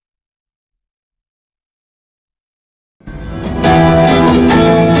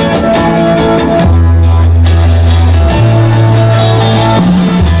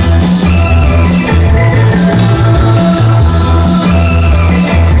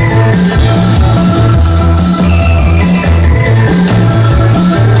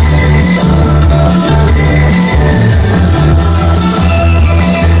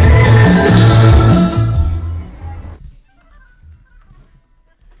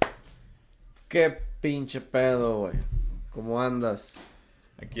¿Qué pinche pedo, güey? ¿Cómo andas?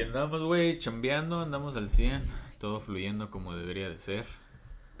 Aquí andamos, güey, chambeando, andamos al 100, todo fluyendo como debería de ser.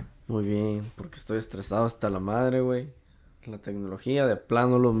 Muy bien, porque estoy estresado hasta la madre, güey. La tecnología de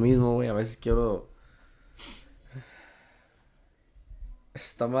plano lo mismo, güey. A veces quiero...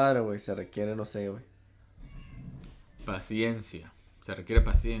 Esta madre, güey, se requiere, no sé, güey. Paciencia, se requiere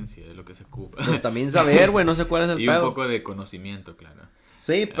paciencia, de lo que se ocupa. Pues también saber, güey, no sé cuál es el Y un pedo. poco de conocimiento, claro.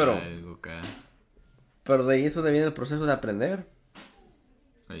 Sí, pero... Algo acá. Pero de eso viene el proceso de aprender.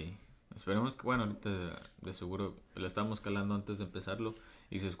 Ahí. Esperemos que, bueno, ahorita de seguro la estamos calando antes de empezarlo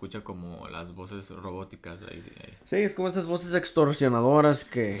y se escucha como las voces robóticas ahí. Sí, es como esas voces extorsionadoras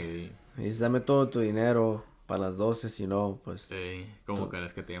que... Ahí. Dices, dame todo tu dinero para las 12, si no, pues... Como tú- que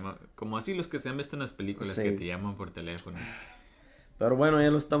las que te llaman, como así los que se han visto en las películas que Sí. te llaman por teléfono. Pero bueno, ya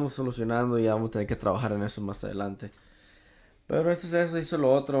lo estamos solucionando y ya vamos a tener que trabajar en eso más adelante. Pero eso hizo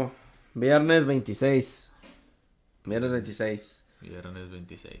lo otro. Viernes 26. Viernes 26. Viernes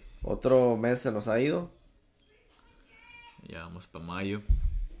 26. Otro mes se nos ha ido. Ya vamos para mayo.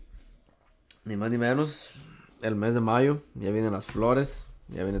 Ni más ni menos. El mes de mayo. Ya vienen las flores.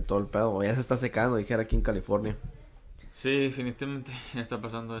 Ya viene todo el pedo. O ya se está secando, dijera aquí en California. Sí, definitivamente ya está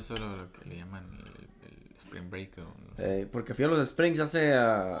pasando eso, lo que le llaman el spring break. No sé. Porque fui a los Springs hace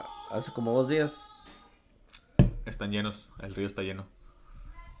como 2 días. Están llenos, el río está lleno.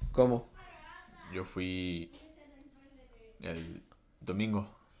 ¿Cómo? Yo fui el domingo.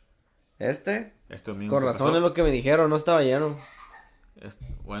 Este domingo Con que razón pasó. es lo que me dijeron, no estaba lleno.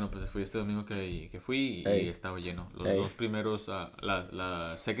 Bueno, pues fui este domingo que fui y Ey. estaba lleno. Los Ey. dos primeros,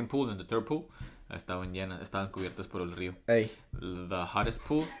 la second pool and the third pool, estaban llenas, estaban cubiertas por el río. Ey. The hottest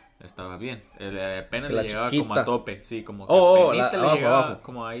pool estaba bien. Apenas La le llegaba como chiquita. a tope, sí, como que Oh, apenita le abajo, llegaba abajo.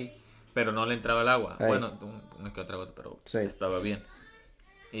 como ahí, pero no le entraba el agua. Ey. Bueno, una que otra gota, pero Sí. estaba bien.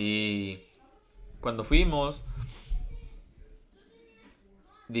 Y cuando fuimos,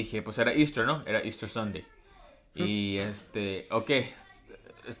 dije, pues era Easter, ¿no? Era Easter Sunday. Y ok,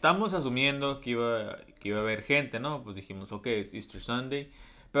 estamos asumiendo que iba a haber gente, ¿no? Pues dijimos, ok, es Easter Sunday.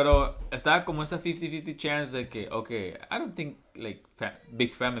 Pero estaba como esa 50-50 chance de que, ok, I don't think like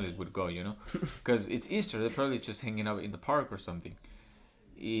big families would go, you know? Because it's Easter, they're probably just hanging out in the park or something.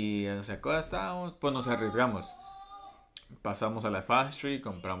 Y o sea, cuando estábamos, pues nos arriesgamos. Pasamos a la Fast Street,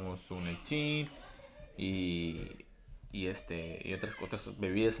 compramos un 18 y, y otras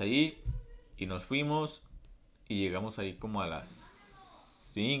bebidas ahí. Y nos fuimos y llegamos ahí como a las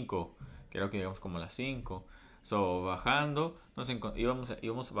 5. Creo que llegamos como a las 5. So, bajando,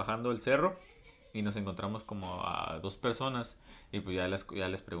 íbamos bajando el cerro y nos encontramos como a dos personas. Y pues ya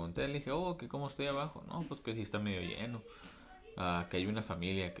les pregunté, le dije, oh, que cómo estoy abajo. No, pues que sí está medio lleno. Que hay una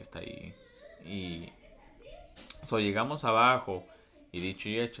familia que está ahí. Y so, llegamos abajo y dicho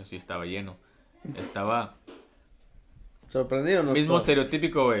y hecho, sí estaba lleno. Estaba ¿Sorprendido no mismo estoy?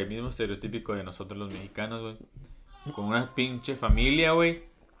 estereotípico, güey. Mismo estereotípico de nosotros los mexicanos, güey. Con una pinche familia, güey.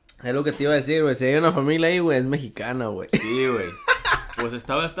 Es lo que te iba a decir, güey. Si hay una familia ahí, güey, es mexicana, güey. Sí, güey. Pues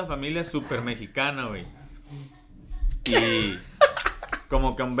estaba esta familia súper mexicana, güey. Y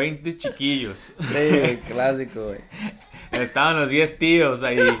como con 20 chiquillos. Sí, güey, clásico, güey. Estaban los 10 tíos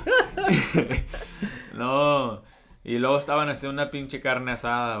ahí. No. Y luego estaban haciendo una pinche carne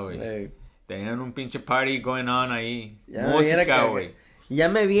asada, güey. Ey. Tenían un pinche party going on ahí. Ya me viera Música, güey. Ya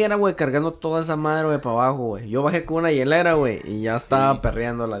me viera, güey, cargando toda esa madre, güey, para abajo, güey. Yo bajé con una hielera, güey, y ya estaba Sí.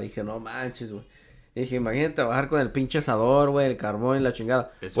 perreándola. Dije, no manches, güey. Dije, imagínate bajar con el pinche asador, güey, el carbón y la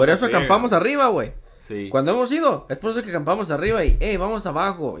chingada. Es Por una eso friega, acampamos güey. arriba, güey. Sí. Cuando hemos ido, es por eso que acampamos arriba y, vamos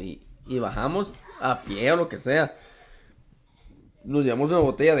abajo. Y bajamos a pie o lo que sea. Nos llevamos una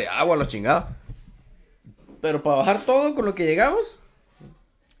botella de agua, la chingada. Pero para bajar todo con lo que llegamos,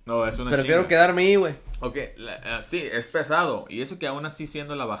 No, es una prefiero chinga. quedarme ahí, güey. Ok, sí, es pesado. Y eso que aún así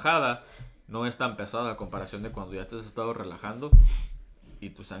siendo la bajada, no es tan pesado a comparación de cuando ya te has estado relajando y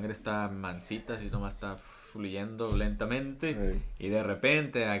tu sangre está mansita, así nomás está fluyendo lentamente. Ey. Y de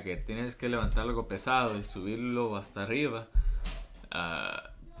repente, a que tienes que levantar algo pesado y subirlo hasta arriba,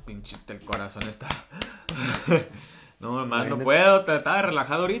 pinche, el corazón está. No, más no Imagínate. puedo, estaba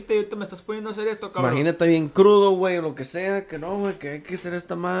relajado ahorita y ahorita me estás poniendo a hacer esto, cabrón. Imagínate bien crudo, güey, o lo que sea, que no, güey, que hay que hacer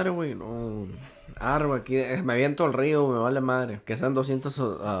esta madre, güey, no. Arro, aquí me aviento al río, me vale madre. Que sean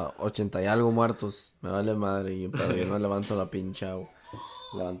 280 y algo muertos, me vale madre. Pero yo no levanto la pinche agua.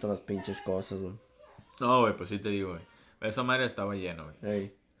 Levanto las pinches cosas, güey. No, güey, pues sí te digo, güey. Esa madre estaba lleno, güey.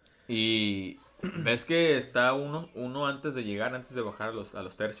 Ey. Y ves que está uno antes de llegar, antes de bajar a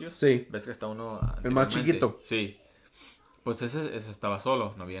los tercios. Sí. Ves que está uno El más anteriormente. chiquito. Sí. Pues ese estaba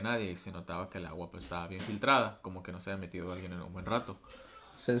solo, no había nadie y se notaba que el agua pues estaba bien filtrada, como que no se había metido alguien en un buen rato.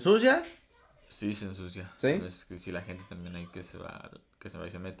 ¿Se ensucia? Sí, se ensucia. ¿Sí? Es que si la gente también hay que se va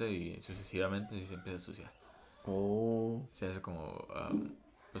y se mete y sucesivamente sí se empieza a ensuciar. Oh. Se hace como,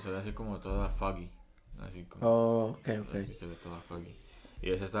 pues se ve así como toda foggy. Así como, Oh, ok. así se ve toda foggy. Y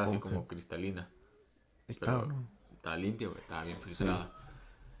esa está así Ok. como cristalina. Está, Pero ¿no? estaba limpia, güey, estaba bien filtrada.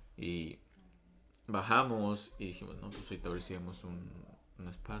 Y bajamos y dijimos, no, pues ahorita a ver si hacemos un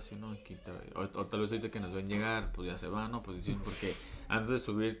espacio, ¿no? Aquí o tal vez ahorita que nos ven llegar, pues ya se van, ¿no? Pues dicen, porque antes de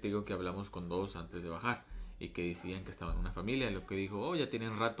subir, te digo que hablamos con dos antes de bajar. Y que decían que estaban en una familia. Y lo que dijo, oh, ya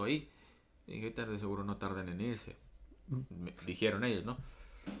tienen rato ahí. Y dije, ahorita de seguro no tardan en irse. Dijeron ellos, ¿no?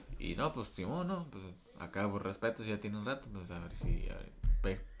 Y no, pues Simón, no, pues acá por respeto, si ya tienen rato, pues a ver si,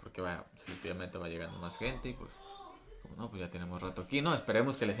 porque va, sencillamente va llegando más gente y pues, como, no, pues ya tenemos rato aquí, no,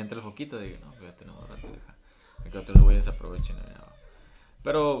 esperemos que les entre el foquito, digo, no, pues ya tenemos rato, deja, que otros güeyes aprovechen.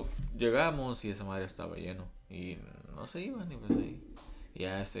 Pero llegamos y esa madre estaba lleno y no se iban y pues ahí, y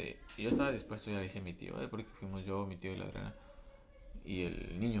ya y yo estaba dispuesto, ya le dije a mi tío, porque fuimos yo, mi tío y la Adriana y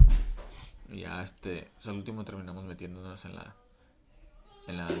el niño, y ya pues al último terminamos metiéndonos en la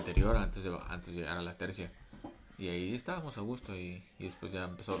anterior antes de llegar a la tercia y ahí estábamos a gusto y después ya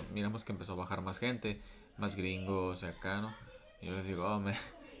miramos que empezó a bajar más gente, más gringos acá, ¿no? Y yo les digo, oh,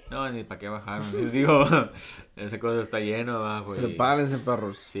 no, ni para qué bajar, les digo, esa cosa está lleno abajo. Prepárense,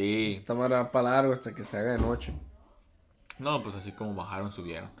 perros. Sí. Esta madre va para largo hasta que se haga de noche. No, pues así como bajaron,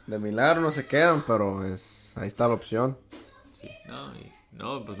 subieron. De milagro no se quedan, pero ahí está la opción. Sí,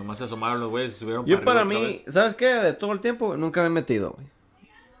 no, pues nomás se asomaron los güeyes y subieron Yo para arriba otra mí, vez. ¿sabes qué? De todo el tiempo nunca me he metido, güey.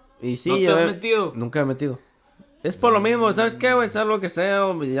 Y sí, ¿No te has metido? Nunca me he metido. Es por lo mismo, ¿sabes qué, güey? Sea lo que sea,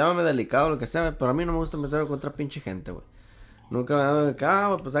 o llámame delicado, lo que sea, pero a mí no me gusta meterme con otra pinche gente, güey. Nunca me da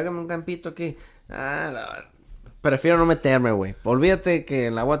güey, pues hágame un campito aquí. Prefiero no meterme, güey. Olvídate que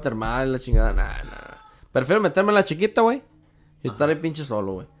el agua termal, la chingada, nah. Prefiero meterme en la chiquita, güey. Y estar ahí pinche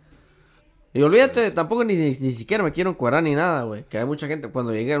solo, güey. Y olvídate, tampoco ni siquiera me quiero encuerar ni nada, güey. Que hay mucha gente,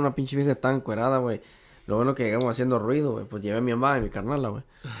 cuando llegué a una pinche vieja tan encuerada, güey. Lo bueno que llegamos haciendo ruido, güey. Pues llevé a mi mamá y mi carnala, güey.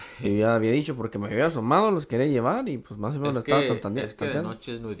 Y ya había dicho, porque me había asomado, los quería llevar y pues más o menos estaba tanteando. Es que de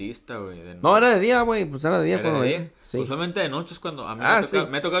noche es nudista, güey. No, era de día, güey. Pues era de día cuando llegué. Sí. Usualmente de noche es cuando a mí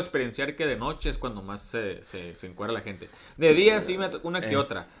me ha tocado experienciar que de noche es cuando más se encuera la gente. De día sí me toca una que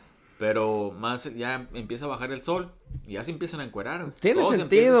otra. Pero más ya empieza a bajar el sol y ya se empiezan a encuerar. Tiene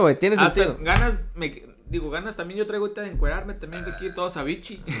sentido, güey, tiene sentido. Ganas también yo traigo ahorita de encuerarme también de aquí todos a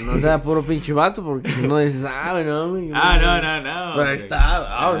bichi. No sea puro pinche vato, porque si no dices, güey, no, güey. No. Pero ahí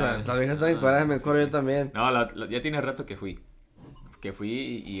está, o sea, las viejas están encueradas, me acuerdo yo también. No, ya tiene rato que fui.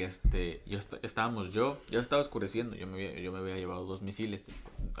 Y estábamos ya estaba oscureciendo. Yo me había llevado 2 misiles,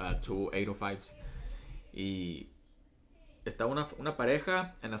 2 805s. Y estaba una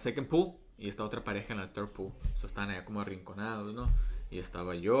pareja en la second pool y estaba otra pareja en la third pool. Estaban allá como arrinconados, ¿no? Y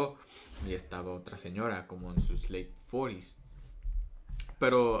estaba yo y estaba otra señora como en sus late 40s.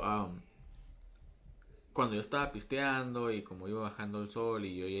 Pero cuando yo estaba pisteando y como iba bajando el sol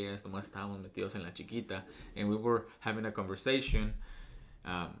y yo y ella nomás estábamos metidos en la chiquita and we were having a conversation,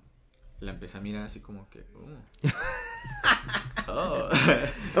 la empecé a mirar así como que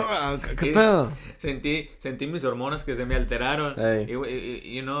 ¿Qué pedo? Sentí mis hormonas que se me alteraron. Hey.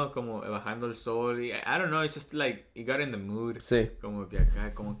 Y como bajando el sol. I don't know, it's just like, it got in the mood. Sí. Como que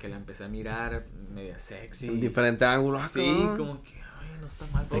acá, como que la empecé a mirar media sexy. En diferente ángulo. Sí, como que, ay, no está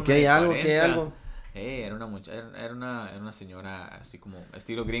mal. Aquí hay algo, aquí hay algo. Era una señora así como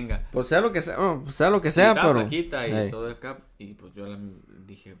estilo gringa. Pues sea lo que sea, pero... Flaquita y todo acá. Y pues yo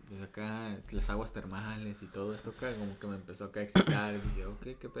dije, pues acá las aguas termales y todo esto acá, como que me empezó acá a excitar. Y dije,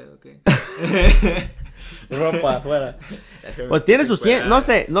 ok, ¿qué pedo, qué? Ropa afuera. Pues tiene su ciencia,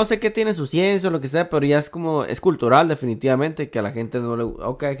 no sé qué tiene su ciencia o lo que sea, pero ya es cultural definitivamente que a la gente no le...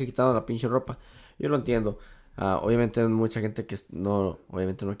 Ok, hay que quitar la pinche ropa. Yo lo entiendo. Obviamente hay mucha gente que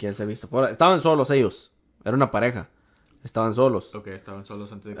obviamente no quiere ser visto. Estaban solos ellos. Era una pareja. Estaban solos. Ok, estaban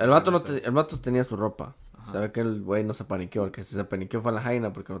solos antes de... El vato tenía su ropa. Se ve que el güey no se paniqueó. El que se paniqueó fue la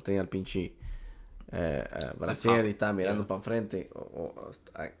jaina porque no tenía el pinche brasier y estaba mirando para enfrente.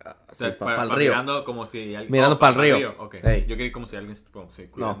 Para el río. Mirando como si alguien... Mirando para el río. Okay. Hey. Yo quería como si alguien...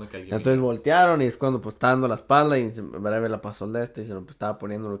 cuidando que alguien... Entonces voltearon y es cuando pues estaba dando la espalda y breve la pasó el y se nos estaba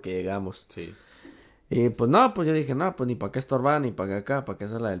poniendo lo que llegamos. Sí. Y pues no, pues yo dije, no, pues ni para qué estorbar, ni para acá, para qué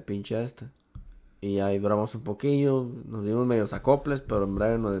hacer la del pinche Y ahí duramos un poquillo, nos dimos medios acoples, pero en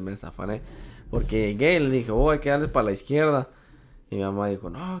breve me zafané. Porque llegué y le dije, hay que darle para la izquierda. Y mi mamá dijo,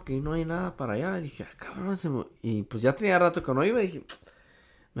 no, que no hay nada para allá. Y dije, cabrón, y pues ya tenía rato que no iba. Y dije,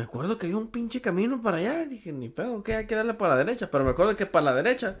 me acuerdo que había un pinche camino para allá. Y dije, ni pedo, que hay que darle para la derecha. Pero me acuerdo que para la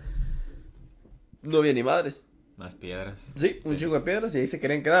derecha no había ni madres. Más piedras. Sí, un chingo de piedras y ahí se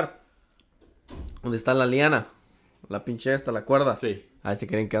querían quedar. donde está la liana, la pinche esta, la cuerda. Sí. Ahí se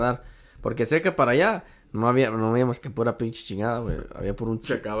quieren quedar. Porque sé que para allá no había más que pura pinche chingada, güey. Había por un...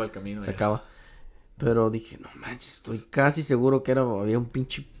 Se acaba el camino. Se ya. acaba. Pero dije, no manches, estoy casi seguro que había un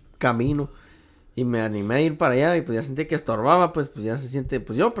pinche camino. Y me animé a ir para allá y pues ya sentí que estorbaba, pues ya se siente...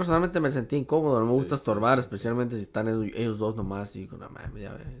 Pues yo personalmente me sentí incómodo, no me gusta estorbar, especialmente si están ellos dos nomás. Y digo, no mames,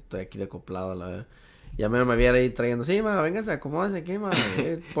 ya estoy aquí de acoplado a la vez. Ya me había ahí trayendo, sí, ma, véngase, acomódese aquí, ma.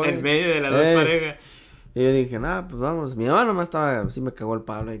 En medio de las dos parejas. Y yo dije, nada, pues vamos. Mi mamá nomás estaba, sí me cagó el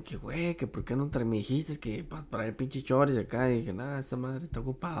palo. Y que, güey, que por qué no me dijiste que para ir pinche choris acá. Y dije, nada, esta madre está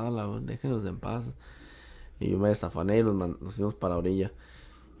ocupada, déjenos en paz. Y yo me desafané y nos fuimos para la orilla.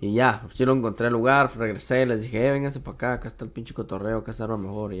 Y ya, sí lo encontré el lugar, regresé, les dije, vénganse para acá está el pinche cotorreo, acá está lo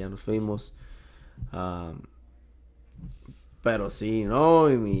mejor. Y ya nos fuimos. Pero sí,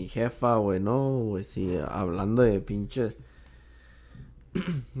 no, y mi jefa, güey, no, güey, sí, hablando de pinches.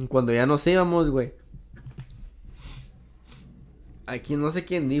 Cuando ya nos íbamos, güey. Aquí no sé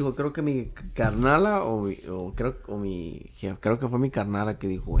quién dijo, creo que mi carnala creo que fue mi carnala que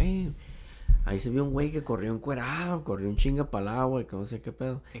dijo, ahí se vio un güey que corrió encuerado, corrió un chinga para el agua y que no sé qué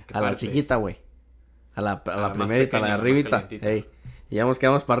pedo. A la chiquita, güey. A la primerita, a la de arribita. Y ya nos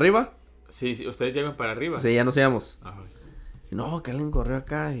quedamos para arriba. Sí, ustedes ya iban para arriba. Sí, ya nos íbamos. Ajá. Y no, que alguien corrió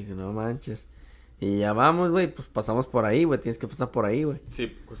acá. Y dije, no manches. Y ya vamos, güey, pues pasamos por ahí, güey. Tienes que pasar por ahí, güey. Sí,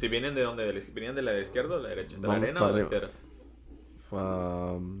 pues si vienen de dónde, ¿vienen de la izquierda o la derecha? ¿De la Vamos arena o de las arriba. piedras?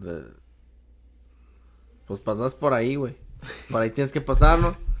 Pues pasas por ahí, güey. Por ahí tienes que pasar,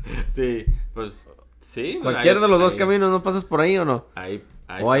 ¿no? Sí, pues sí. Cualquiera de los dos caminos, ¿no pasas por ahí o no? Ahí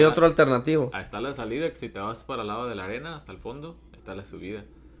o hay otro alternativo. Ahí está la salida, que si te vas para el lado de la arena, hasta el fondo, está la subida.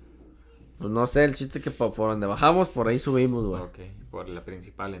 Pues no sé, el chiste que por donde bajamos, por ahí subimos, güey. Ok, por la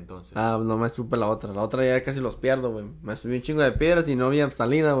principal entonces. No me supe la otra. La otra ya casi los pierdo, güey. Me subí un chingo de piedras y no había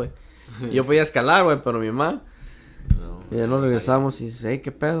salida, güey. Yo podía escalar, güey, pero mi mamá... Y ya nos regresamos y dice,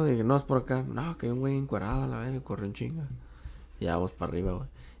 ¿qué pedo? Y dije, no, es por acá. No, que hay un güey encuerado a la vez y corrió un chinga. Y ya vamos para arriba, güey.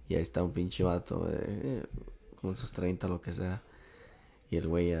 Y ahí está un pinche vato, con sus 30 lo que sea. Y el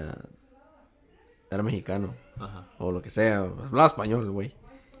güey era mexicano. Ajá. O lo que sea. Hablaba español el güey.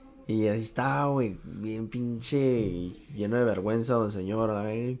 Y ahí está, güey, bien pinche, lleno de vergüenza, don señor. A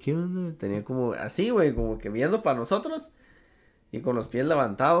ver, ¿qué onda? Tenía como, así, güey, como que viendo para nosotros. Y con los pies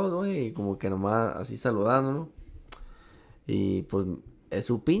levantados, güey. Y como que nomás así saludando, ¿no? Y pues, es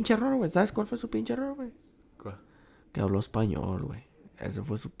su pinche error, güey. ¿Sabes cuál fue su pinche error, güey? ¿Cuál? Que habló español, güey. Ese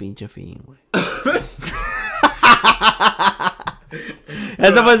fue su pinche fin, güey.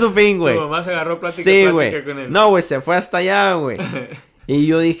 Ese fue su fin, güey. Tu mamá se agarró plática con él. No, güey, se fue hasta allá, güey. Y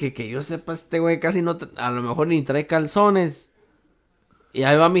yo dije, que yo sepa, este güey casi no... A lo mejor ni trae calzones. Y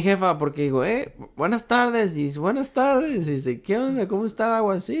ahí va mi jefa, porque digo, buenas tardes. Y dice, buenas tardes. Y dice, ¿qué onda? ¿Cómo está el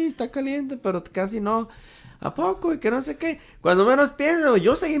agua? Sí, está caliente, pero casi no. ¿A poco? Y que no sé qué. Cuando menos piensas, güey,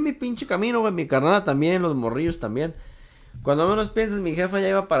 yo seguí mi pinche camino, güey. Mi carnal también, los morrillos también. Cuando menos piensas, mi jefa ya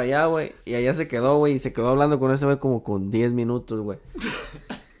iba para allá, güey. Y allá se quedó, güey. Y se quedó hablando con ese güey como con 10 minutos, güey.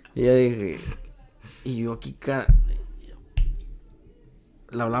 Y yo dije... Y yo aquí,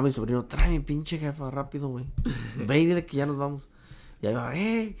 le hablaba a mi sobrino, trae mi pinche jefa rápido, güey. Ve y dile que ya nos vamos. Y ahí va,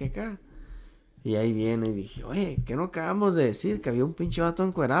 que acá. Y ahí viene y dije, oye, ¿qué no acabamos de decir? Que había un pinche vato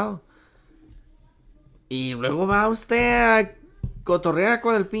encuerado. Y luego va usted a cotorrear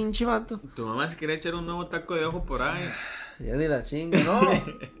con el pinche vato. Tu mamá se quería echar un nuevo taco de ojo por ahí. Ya ni la chinga, no.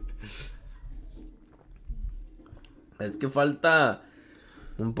 Es que falta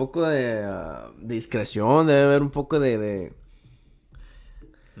un poco de discreción, debe haber un poco de...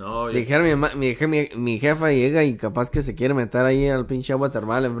 No, Le dijeron mi jefa llega y capaz que se quiere meter ahí al pinche agua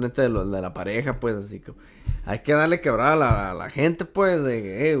termal enfrente de la pareja, pues, así que hay que darle quebrada a la gente, pues,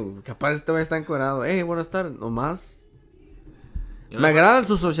 de capaz este güey está encuadrado, buenas tardes, nomás. Me agrada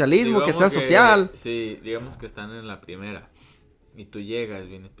su socialismo, que sea social. Sí, digamos que están en la primera y tú llegas,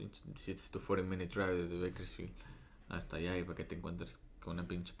 vienes pinche, hiciste tu 40-minute drive desde Bakersfield hasta allá y para que te encuentres con una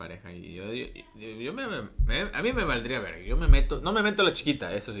pinche pareja y a mí me valdría ver, yo me meto, no me meto la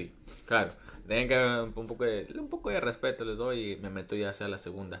chiquita, eso sí, claro, tienen que haber un poco de respeto les doy y me meto ya sea la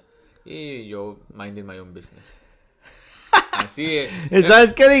segunda y yo minding my own business. Así ¿Y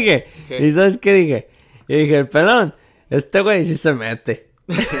sabes qué dije? ¿Y sabes qué dije? Y dije, el pelón, este güey sí se mete.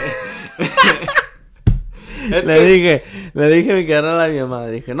 Le dije a mi carnal a mi mamá,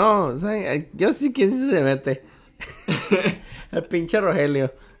 dije, no, o sea, yo sí que sí se mete. El pinche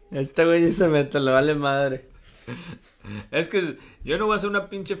Rogelio. Este güey sí se mete, le vale madre. Es que yo no voy a hacer una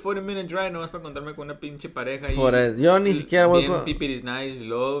pinche 40-minute drive, no vas para encontrarme con una pinche pareja y Por eso, yo ni siquiera voy bien con... pipiris nice,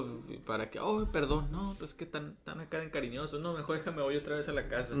 love, para que, oh, perdón, no, pues que tan acá de cariñosos, no, mejor déjame, voy otra vez a la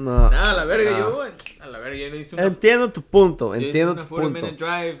casa. No. Nada, a la verga, No. yo voy, a la verga, yo no hice una, Entiendo tu punto, yo hice entiendo una tu punto. 40-minute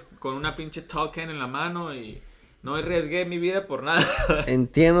drive con una pinche tall can en la mano y no arriesgué mi vida por nada.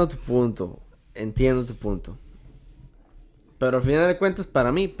 Entiendo tu punto, entiendo tu punto. Pero al final de cuentas,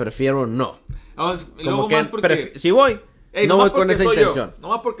 para mí, prefiero no. Vamos, y Como luego que más porque... si voy, Ey, no nomás voy con porque esa soy intención. yo,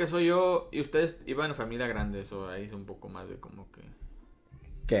 nomás porque soy yo y ustedes iban en familia grande, eso ahí es un poco más de como que...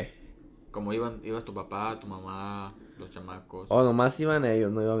 ¿Qué? Como ibas tu papá, tu mamá, los chamacos. O nomás iban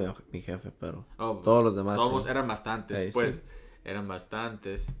ellos, no iba mi jefe, pero Oh, todos los demás. Todos sí. eran bastantes, Ey, pues. sí. Eran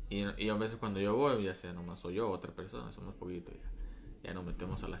bastantes. Y a veces cuando yo voy, ya sea nomás soy yo o otra persona, somos poquito. Ya nos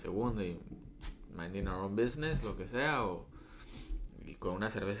metemos a la segunda y minding our own business, lo que sea. Y con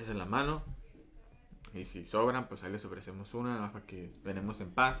unas cervezas en la mano. Y si sobran, pues ahí les ofrecemos una, nada más para que venemos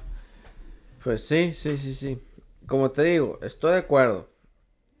en paz. Pues sí. Como te digo, estoy de acuerdo.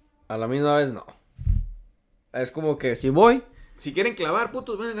 A la misma vez no. Es como que si voy, Si quieren clavar,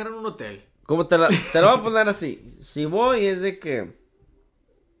 putos, ven a agarrar un hotel. como te lo voy a poner así. Si voy es de que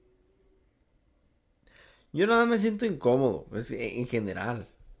yo nada me siento incómodo, en general.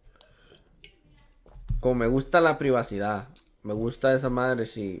 Como me gusta la privacidad, me gusta esa madre,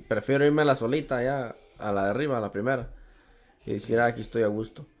 si prefiero irme a la solita ya, a la de arriba, a la primera. Y decir, aquí estoy a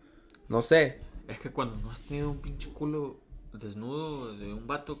gusto. No sé, Es que cuando no has tenido un pinche culo desnudo de un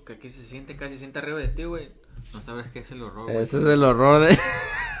vato que aquí se siente, casi se siente arriba de ti, güey, no sabes qué es el horror, güey. ese es el horror de...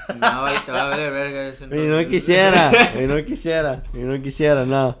 No, te va a ver verga ese Y entonces. no quisiera,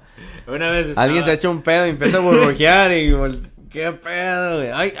 no. Una vez estaba... Alguien se echa un pedo y empieza a burbujear y... ¿Qué pedo, güey?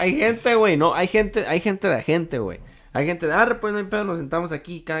 Hay gente, güey, no, hay gente de gente, güey. Hay gente de, pues no hay pedo, nos sentamos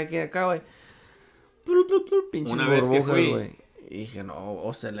aquí, cada quien acá, güey. Pinches Una vez que burbujas, fui. güey. Y dije, no,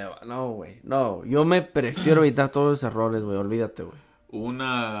 o se le va, no, güey. No, yo me prefiero evitar todos esos errores, güey, olvídate, güey.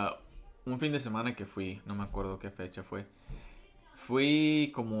 Un fin de semana que fui, no me acuerdo qué fecha fue.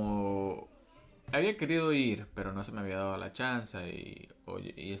 Fui como... Había querido ir, pero no se me había dado la chance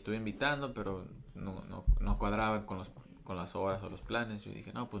y estuve invitando, pero no cuadraban con las horas o los planes. Yo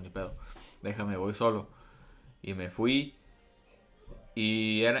dije, no, pues ni pedo, déjame, voy solo. Y me fui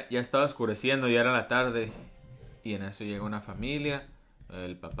y ya estaba oscureciendo, ya era la tarde. Y en eso llegó una familia,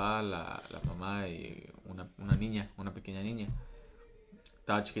 el papá, la mamá y una niña, una pequeña niña.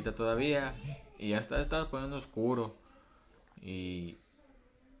 Estaba chiquita todavía y ya estaba poniendo oscuro. Y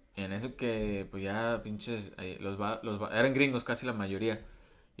en eso que pues ya pinches, eran gringos casi la mayoría.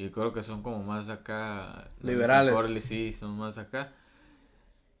 Y creo que son como más acá. Liberales. Órale, sí, son más acá.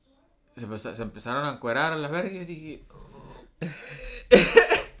 Se empezaron a encuerar a la verga y dije...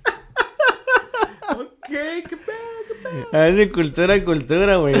 Ok, qué pedo. A veces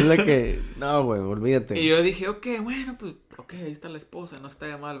cultura, güey, es la que... No, güey, olvídate. Y yo dije, ok, bueno, pues, ok, ahí está la esposa, no está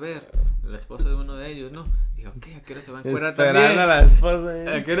de mal ver. La esposa de uno de ellos, ¿no? Dije, ok, ¿a qué hora se va a encuerar Esperando también? a la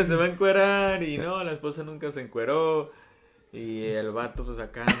esposa. ¿A qué hora se va a encuerar? Y no, la esposa nunca se encueró. Y el vato, pues,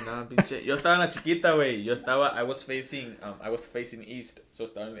 acá andaba pinche... Yo estaba en la chiquita, güey. I was facing east. So,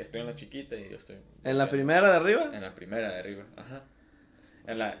 estoy en la chiquita y yo estoy... ¿En la primera de arriba? En la primera de arriba, ajá.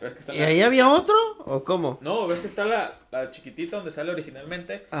 ¿Ves que está ¿Y ahí había otro? ¿O cómo? No, ¿ves que está la chiquitita donde sale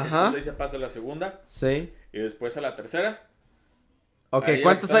originalmente? Ajá. Después dice paso a la segunda. Sí. Y después a la tercera. Ok, Ahí,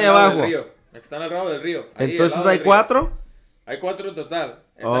 ¿cuántos la que hay está al lado abajo? del río. La que están al lado del río. Ahí, al Entonces lado hay del río. 4. Hay 4 en total.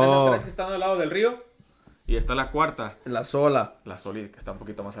 Están esas Oh. 3 que están al lado del río. Y está la cuarta. La sola. La Soli, que está un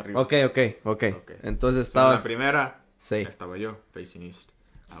poquito más arriba. Ok. Ok. Entonces So, estabas... la primera. Sí. Estaba yo, facing east.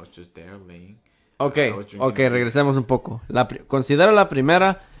 I was just there laying. Ok, I was drinking ok, a beer. regresemos un poco. Considero la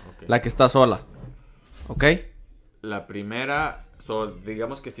primera Ok. la que está sola. ¿Ok? La primera,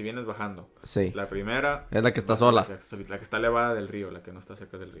 digamos que si vienes bajando. Sí. La primera Es la que está va a ser sola. La que está elevada del río, la que no está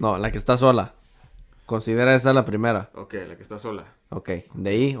cerca del río. No, la que está sola. Considera esa la primera. Ok, la que está sola. Ok, de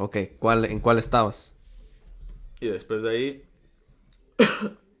ahí, ok. ¿En cuál estabas? Y después de ahí,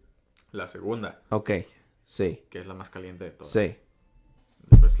 la segunda, Ok, sí, que es la más caliente de todas. sí.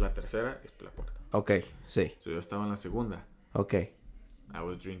 Después la tercera y después la cuarta. Ok, sí, So, yo estaba en la segunda. ok. I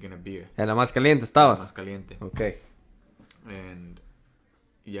was drinking a beer. En la más caliente La estabas. más caliente. Ok.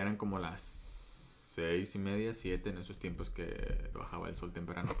 Y ya eran como las 6:30, 7 en esos tiempos que bajaba el sol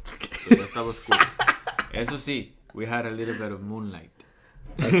temprano. So, ya estaba oscuro. Eso sí, we had a little bit of moonlight.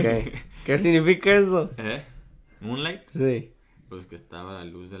 Ok. ¿Qué significa eso? ¿Eh? ¿Moonlight? Sí. Pues que estaba la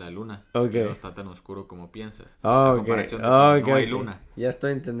luz de la luna. Ok. Y no está tan oscuro como piensas. Oh, A ok. comparación de cuando no hay Ok. luna. Ya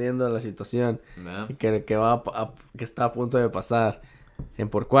estoy entendiendo la situación ¿Verdad? que está a punto de pasar. En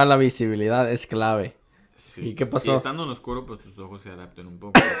por cuál la visibilidad es clave. Sí. ¿Y qué pasó? Y estando en oscuro, pues tus ojos se adaptan un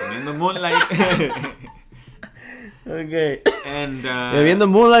poco. Teniendo Moonlight. Ok. And, Y viendo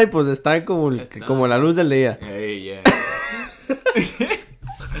Moonlight, pues está como, está- como la luz del día. Hey, yeah.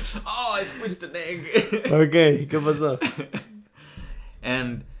 Oh, I squished an egg. Ok, ¿qué pasó?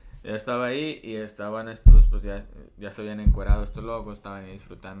 And ya estaba ahí y estaban estos, pues ya se habían encuerado estos locos, estaban ahí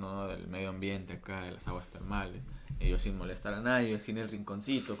disfrutando, ¿no?, del medio ambiente acá, de las aguas termales. Y yo sin molestar a nadie, así en el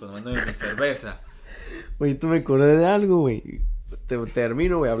rinconcito, tomando mi cerveza. Güey, tú me acordé de algo, güey.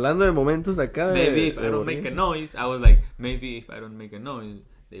 Termino, güey, hablando de momentos acá de... Maybe if I don't make a noise, I was like, maybe if I don't make a noise,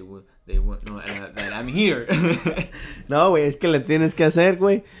 they would know that I'm here. No, güey, es que le tienes que hacer,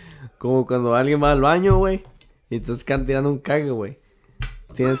 güey. Como cuando alguien va al baño, güey. Y tú estás tirando un cague, güey.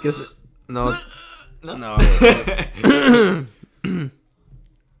 Tienes que hacer... No. No, güey.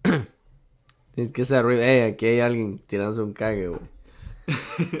 Tienes que hacer ruido. Aquí hay alguien tirándose un cague, güey.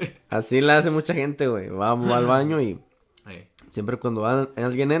 Así la hace mucha gente, güey. Va al baño y... Hey. Siempre cuando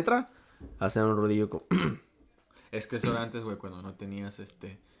alguien entra, hacen un rodillo como... Es que eso era antes, güey, cuando no tenías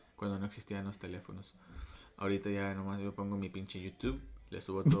cuando no existían los teléfonos. Ahorita ya nomás yo pongo mi pinche YouTube, le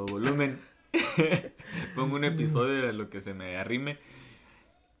subo todo volumen, pongo un episodio de lo que se me arrime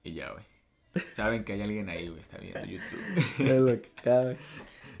y ya, güey. Saben que hay alguien ahí, güey, está viendo YouTube. Es lo que cabe.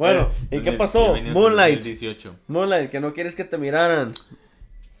 Bueno, ¿y qué pasó? Moonlight. 18. Moonlight, que no quieres que te miraran.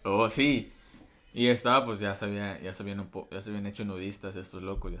 Oh, sí. Y estaba, pues ya se habían hecho nudistas estos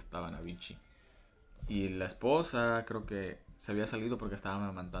locos, ya estaban a bichi. Y la esposa creo que se había salido porque estaba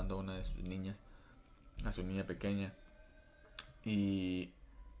amamantando a una de sus niñas, a su niña pequeña. Y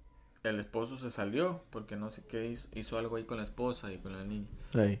el esposo se salió porque no sé qué hizo algo ahí con la esposa y con la niña.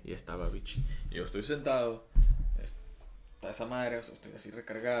 Hey. Y estaba bichi. Y yo estoy sentado, está esa madre, o sea, estoy así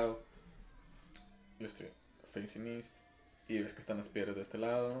recargado. Yo estoy facing east. Y ves que están las piedras de este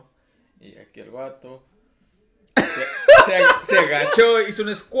lado, ¿no? Y aquí el vato se agachó, hizo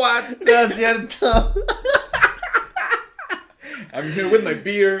un squat. No es cierto. I'm here with my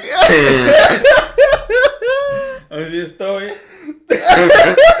beer. Así estoy.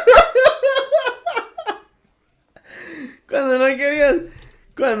 Cuando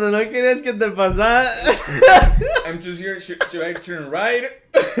no querías que te pasara. I'm just here. Should I turn right?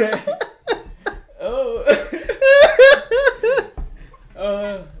 Oh.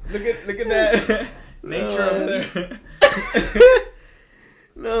 Look at that nature over there.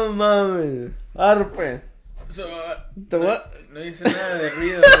 No mames. Arpe. So, What? no hice nada de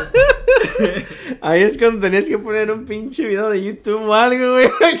ruido. Ahí es cuando tenías que poner un pinche video de YouTube o algo, güey,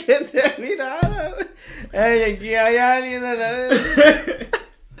 para que te mirara, güey. Ey, aquí hay alguien a la vez.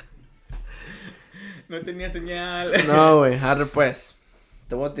 No tenía señal. No, güey, arre pues.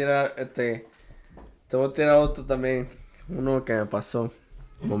 Te voy a tirar otro también. Uno que me pasó.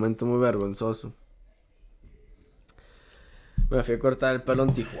 Un momento muy vergonzoso. Me fui a cortar el pelo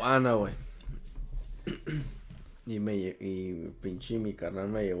en Tijuana, güey. Y pinche mi carnal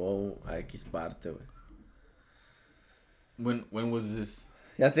me llevó a X parte, güey. When was this?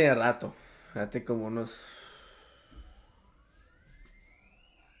 Ya tiene rato. Ya tiene como unos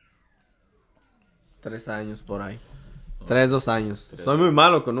 3 años por ahí. 2 años. Soy muy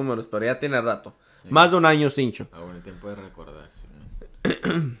malo con números, pero ya tiene rato. Más de un año cincho. Ah, bueno, el tiempo de recordar, sí.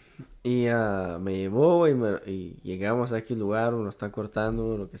 Y me llevó y llegamos a aquel lugar, uno está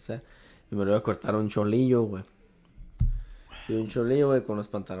cortando, lo que sea. Y me lo iba a cortar un cholillo, güey. Y un cholillo, güey, con los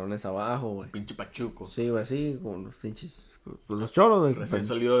pantalones abajo, güey. Pinche pachuco. Sí, güey, así, con los pinches... Con los cholos, güey. Recién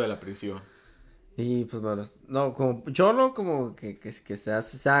salido de la prisión. Y pues no, como cholo, como que se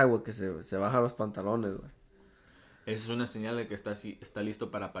hace esa, güey, que se baja los pantalones, güey. Eso es una señal de que está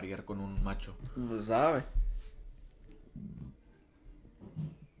listo para parear con un macho. Pues sabe.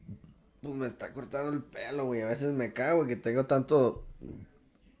 Pues me está cortando el pelo, güey. A veces me cago, güey, que tengo tanto...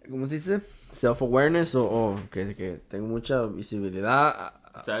 ¿Cómo se dice? Self-awareness o que tengo mucha visibilidad.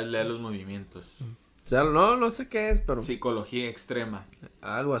 Sabes leer los movimientos. O sea, no sé qué es, pero... Psicología extrema.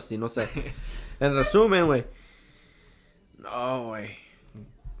 Algo así, no sé. En resumen, güey. No, güey.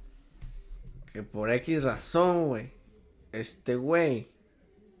 Que por X razón, güey. Este güey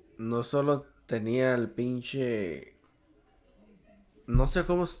no solo tenía el pinche... No sé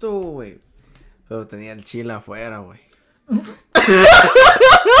cómo estuvo, güey. Pero tenía el chile afuera, güey.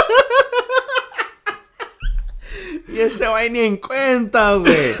 Y ese güey ni en cuenta,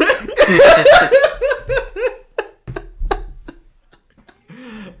 güey.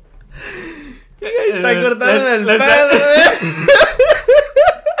 Está cortándome el pelo, güey.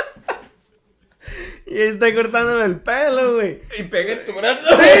 Y está cortándome el pelo, güey. Y pega en tu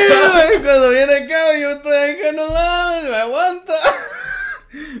brazo. Sí, güey. Cuando viene acá, yo estoy acá, no mames, me aguanta.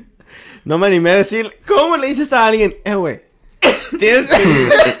 No me animé a decir, ¿cómo le dices a alguien? Güey. ¿Tienes?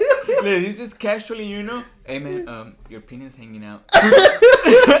 Le dices casually, you know, hey man, your penis hanging out.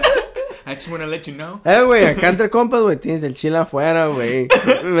 I just wanna let you know. Güey, acá entre compas, güey, tienes el chile afuera, güey.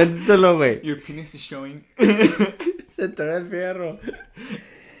 Métetelo, güey. Your penis is showing. Se te ve el fierro.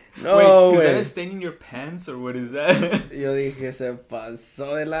 No, No, is that a güey. stain in your pants or what is that? Yo dije, se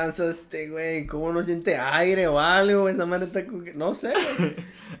pasó de lanza este, güey. ¿Cómo no siente aire o algo? Esa madre está con... No sé, güey.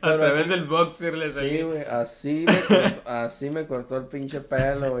 A Pero través así- del boxer le Sí, salió. güey, así me cortó el pinche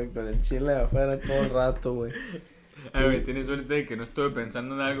pelo, güey, con el chile afuera todo el rato, güey. Ay, güey, tienes suerte de que no estuve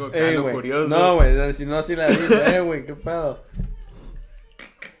pensando en algo acá lo Güey, curioso. no, güey, si no, sí la dice, güey, qué pedo.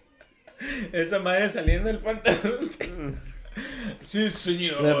 Esa madre saliendo del pantalón. Sí,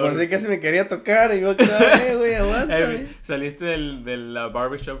 señor. De por sí casi me quería tocar y yo acá, güey, aguanta, güey. Saliste de la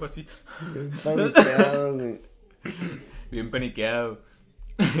barbershop así, Paniqueado, güey. bien paniqueado.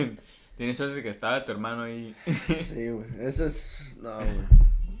 Tienes suerte de que estaba tu hermano ahí. Sí, güey, eso es, no, güey.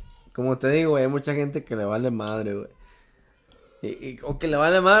 Como te digo, güey, hay mucha gente que le vale madre, güey. O que le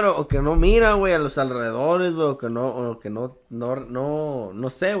vale madre, o que no mira, güey, a los alrededores, güey, o que no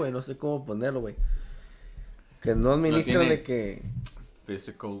sé, güey, no sé cómo ponerlo, güey. Que no administran tiene- de que...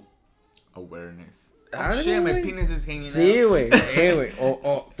 Physical awareness. Algo, Shit, my güey. penis is hanging Sí, out. güey, güey,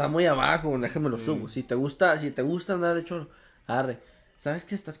 o está muy abajo, güey, déjame lo subo. Si te gusta andar de cholo, arre. ¿Sabes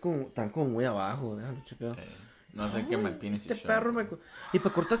que están como muy abajo? Déjalo, chequeo. No sé qué my penis Este is perro showing. Y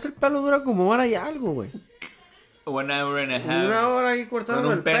para cortarse el pelo dura como hora y algo, güey. 1 hour and a half. Una hora ahí cortándome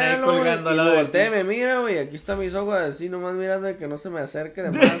Con un el pene ahí pelo, colgando güey, al y lado me de volteé, ti. me mira, güey, aquí está mis ojos así, nomás mirando de que no se me acerque de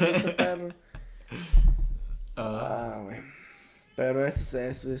más este perro. Güey. Pero eso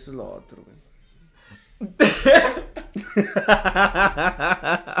es lo otro, güey.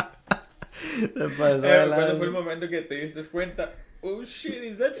 Se pasó de ¿Cuándo lanza. fue el momento que te diste cuenta? Oh shit,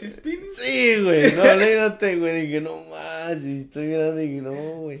 is that his penis? Sí, güey, no, olvídate, güey, dije, no más, y estoy mirando, dije, no,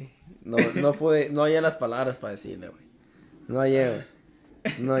 güey. No pude, no hallé las palabras para decirle, güey. No hallé, güey.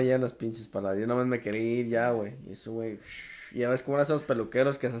 No hallé las pinches palabras, yo nomás me quería ir ya, güey. Y eso, güey, ya ves cómo hacen los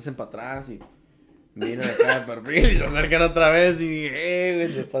peluqueros que se hacen para atrás y miran acá de perfil y se acercan otra vez y dije,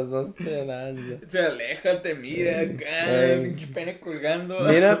 güey, se pasaste de lanza. Se aleja, te mira acá, Ey. pinche pene colgando.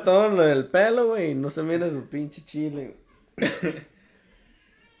 Mira todo lo del pelo, güey, no se mira su pinche chile, güey.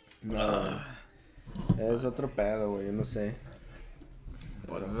 No, es otro pedo, güey, yo no sé.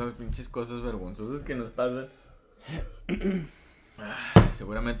 Pues esas pinches cosas vergonzosas que nos pasan.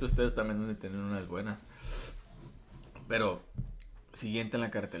 Seguramente ustedes también han de tener unas buenas. Pero, siguiente en la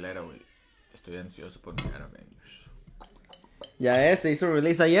cartelera, güey. Estoy ansioso por mirar Avengers. Ya se hizo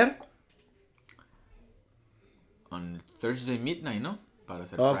release ayer. On Thursday midnight, ¿no? Para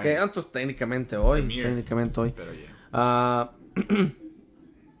hacer Ok, Friday. entonces técnicamente hoy. Premiere. Técnicamente hoy. Pero ya.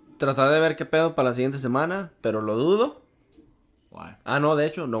 Trataré de ver qué pedo para la siguiente semana, pero lo dudo. Why? No, de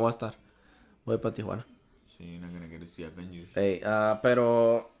hecho, no voy a estar. Voy para Tijuana. So you're not gonna get to see Avengers.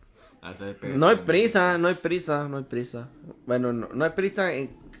 Pero Hasta de no hay prisa, no hay prisa, no hay prisa. Bueno, no hay prisa.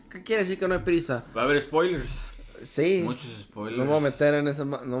 ¿Qué quiere decir que no hay prisa? Va a haber spoilers. Sí. Muchos spoilers. No me voy a meter en esa...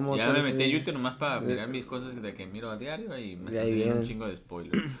 No me voy a Ya me meter en metí a ese- YouTube nomás para mirar mis cosas de que miro a diario y me Y están ahí saliendo un vienen. chingo de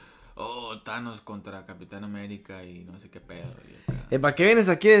spoilers. Oh, Thanos contra Capitán América y no sé qué pedo. Y acá. ¿Para qué vienes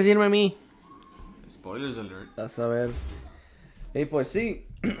aquí a decirme a mí? Spoilers alert. A saber. Y pues sí,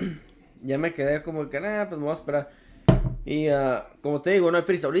 ya me quedé como que, pues me voy a esperar. Y como te digo, no hay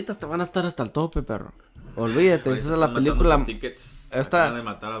prisa. Ahorita te van a estar hasta el tope, perro. Olvídate, Ahorita esa es están la matando película. por tickets. Esta- Acaban de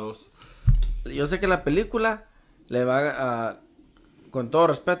matar a 2. Yo sé que la película le va a, con todo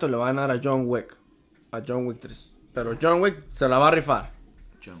respeto, le va a ganar a John Wick. A John Wick 3. Pero John Wick se la va a rifar.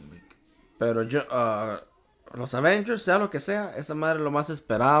 John Wick. Pero los Avengers, sea lo que sea, esa madre es lo más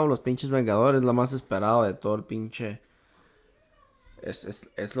esperado. Los pinches Vengadores, lo más esperado de todo el pinche.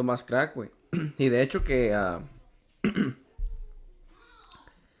 Es lo más crack, güey. Y de hecho que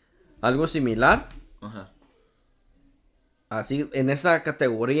algo similar, Ajá. así en esa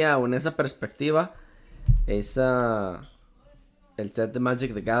categoría o en esa perspectiva, es el set de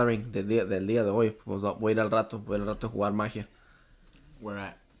Magic the Gathering del día de hoy. Pues voy a ir al rato a jugar magia. Where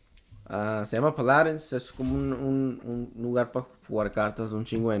at? Se llama Paladins, es como un lugar para jugar cartas, un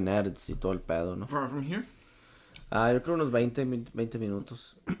chingo de nerds y todo el pedo, ¿no? Far from here? Yo creo unos 20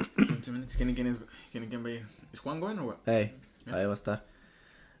 minutos. 20 minutes. ¿Quién va a ir? ¿Es Juan going or what? Ahí va a estar.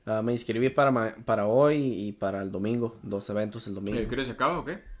 Me inscribí para hoy y para el domingo, 2 eventos el domingo. ¿Qué se acaba o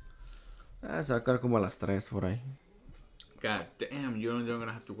qué? Se va a quedar como a las 3 por ahí. God damn, you're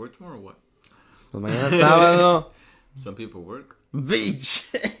gonna have to work tomorrow or what? Pues mañana es sábado. Some people work. Bitch.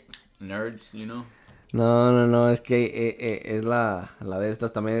 Nerds, you know. No, es que es la de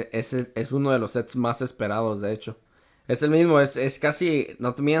estas también. Es uno de los sets más esperados, de hecho. Es el mismo, es casi,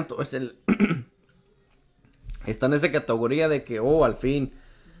 no te miento, es el... Está en esa categoría de que, oh, al fin,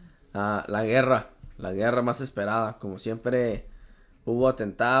 la guerra más esperada. Como siempre hubo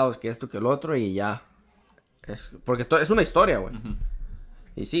atentados, que esto, que el otro, y ya. Porque es una historia, güey. Ujú.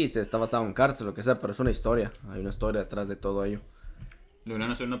 Y sí, se está basado en cárcel, lo que sea, pero es una historia. Hay una historia detrás de todo ello.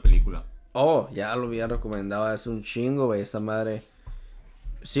 Deberían hacer una película. Oh, ya lo había recomendado, es un chingo, güey, esa madre.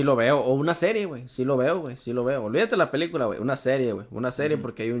 Sí lo veo, o una serie, güey, sí lo veo, güey, sí lo veo. Olvídate la película, güey, una serie, güey. Una serie Ujú.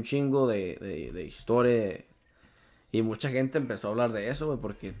 porque hay un chingo de historia. Y mucha gente empezó a hablar de eso, güey,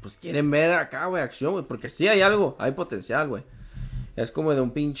 porque pues quieren ver acá, güey, acción, güey. Porque sí hay algo, hay potencial, güey. Es como de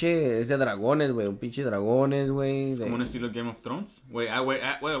un pinche, es de dragones, güey, un pinche dragones, güey. Es como un estilo Game of Thrones.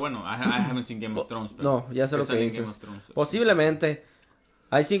 Bueno, I haven't seen Game of Thrones, pero No, ya sé ¿qué lo que sale en Game dices. of Thrones? Posiblemente.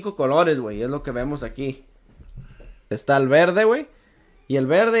 Hay 5 colores, güey, es lo que vemos aquí. Está el verde, güey. Y el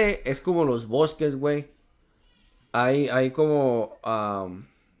verde es como los bosques, güey. Hay como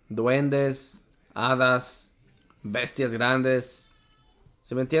duendes, hadas, bestias grandes.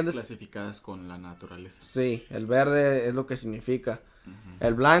 ¿Sí me entiendes? Clasificadas con la naturaleza. Sí, el verde es lo que significa.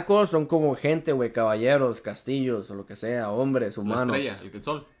 El blanco son como gente, güey, caballeros, castillos, o lo que sea, hombres, La humanos. estrella, el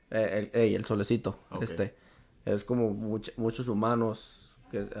sol. El solecito, Ok. Es como muchos humanos,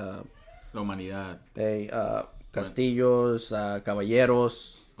 que, La humanidad. castillos,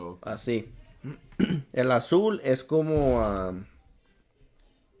 caballeros, Ok. así. El azul es como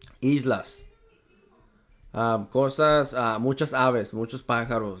islas, cosas, muchas aves, muchos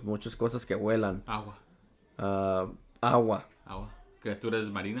pájaros, muchas cosas que vuelan, Agua. ah, agua, Agua. Criaturas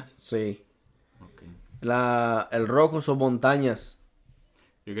marinas. sí. Ok. El rojo son montañas,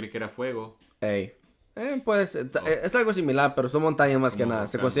 Yo creí que era fuego. ey. Pues Oh. es algo similar, pero son montañas más que Como nada.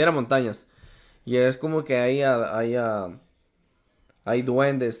 Se volcanes. consideran montañas. Y es como que hay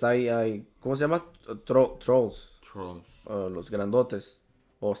duendes, ¿cómo se llama? Trolls, Trolls. los grandotes.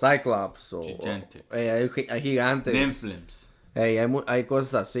 O Cyclops, Gigantes. hay gigantes. Nemphlims. Hay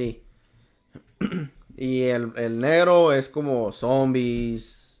cosas así. Y el negro es como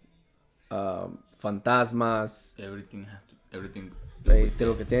zombies, fantasmas, Everything. de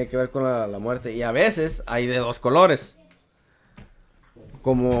lo que tiene que ver con la muerte. Y a veces hay de 2 colores.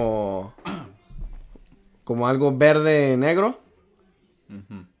 Como, como algo verde-negro.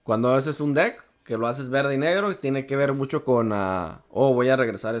 Ujú. Cuando haces un deck, que lo haces verde y negro, tiene que ver mucho con, voy a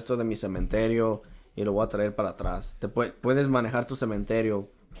regresar esto de mi cementerio y lo voy a traer para atrás. Puedes manejar tu cementerio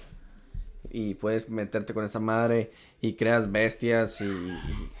y puedes meterte con esa madre y creas bestias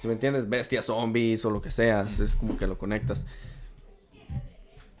si me entiendes, bestias zombies o lo que sea, es como que lo conectas.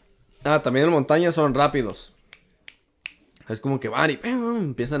 También en montañas son rápidos. Es como que van y ¡pum!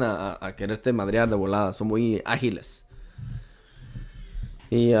 Empiezan a quererte madrear de volada, son muy ágiles.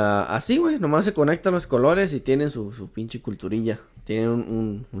 Y así, güey, nomás se conectan los colores y tienen su pinche culturilla. Tienen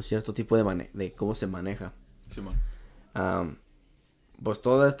un cierto tipo de cómo se maneja. Simón. Pues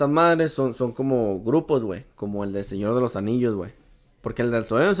todas estas madres son como grupos, güey. Como el de Señor de los Anillos, güey. Porque el del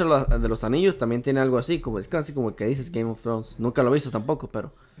Señor de los Anillos también tiene algo así. Como, es casi como que dices Game of Thrones. Nunca lo he visto tampoco,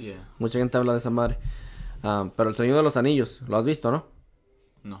 pero Yeah. mucha gente habla de esa madre. Pero el Señor de los Anillos, lo has visto, ¿no?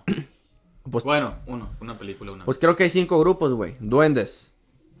 No. Pues, Bueno, una película, una pues vez. creo que hay 5 grupos, güey. Duendes.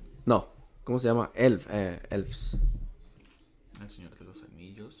 No, ¿cómo se llama? Elves. El Señor de los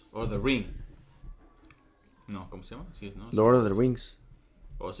Anillos. O The Ring. No, ¿cómo se llama? Sí, ¿no? Lord of the Rings.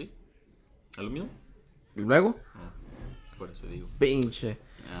 ¿O sí? ¿Es lo mismo? Y luego, No. Por eso digo. pinche.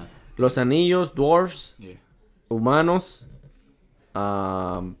 Ah, Los anillos, dwarfs, yeah. humanos.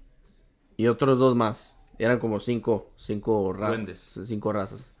 Y otros 2 más. Eran como cinco razas. Duendes. 5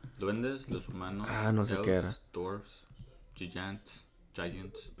 razas. Duendes, los humanos. No sé qué era. Dwarfs, giants.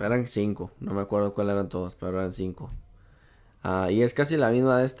 Eran 5. No me acuerdo cuáles eran todos, pero eran 5. Y es casi la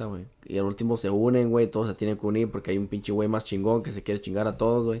misma de esta, güey. Y al último se unen, güey. Todos se tienen que unir porque hay un pinche güey más chingón que se quiere chingar a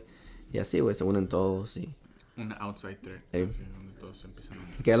todos, güey. Y así, güey, se unen todos y... Una outside threat. Ey. Así, donde todos empiezan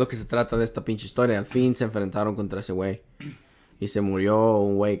a... Que es lo que se trata de esta pinche historia. Al fin se enfrentaron contra ese güey. Y se murió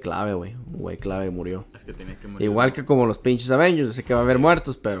un güey clave, güey. Un güey clave murió. Es que tenía que morir. Igual que como los pinches Avengers. Yo sé que va a haber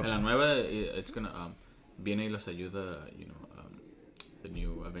muertos, pero... En la nueva, viene y los ayuda, the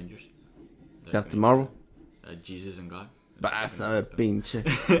new Avengers. Captain Marvel. Jesus and God. Vas a ver, pinche.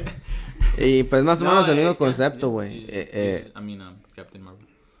 Y pues más o menos el mismo concepto, güey. Captain Marvel.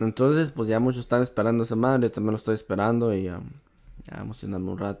 Entonces, pues ya muchos están esperando esa madre. Yo también lo estoy esperando y ya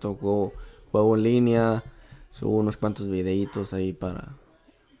emocionando un rato. Juego en línea. Subo unos cuantos videitos ahí para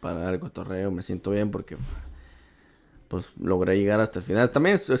el cotorreo. Me siento bien porque pues logré llegar hasta el final.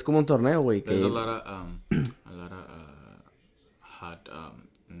 También es como un torneo, güey. There's a lot of hot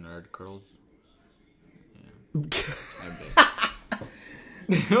nerd girls.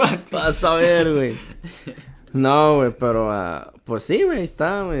 Yeah. Vas a ver, güey. No, güey, pero pues sí, güey,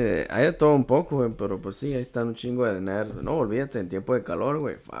 está, güey. Hay de todo un poco, güey, pero pues sí, ahí están un chingo de nerd. No, olvídate, en tiempo de calor,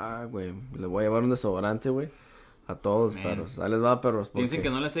 güey. Güey. Les voy a llevar un desodorante, güey. A todos, perros. Ahí les va, perros. ¿Piensan que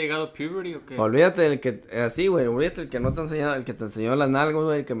no les ha llegado puberty o qué? Olvídate del que, así, güey, olvídate el que no te enseñó, el que te enseñó las nalgas,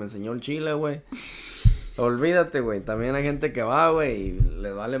 güey, el que me enseñó el chile, güey. Olvídate, güey, también hay gente que va, güey, y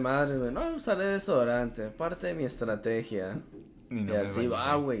les vale madre, güey. No, usaré desodorante, parte de mi estrategia. Y así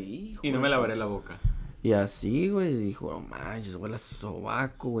va, güey, y no me lavaré la boca. Y así, güey, dijo, no manches, huele a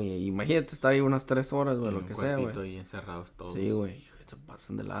sobaco, güey. Imagínate estar ahí unas 3 horas, güey, lo que sea, güey. Ahí encerrados todos. Sí, güey, se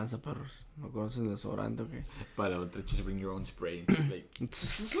pasan de lanza, perros. ¿No conocen el desodorante o qué? Para otro, just bring your own spray. Like...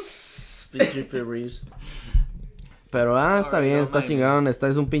 Pinche Febreze. Pero, está bien, está chingón. Es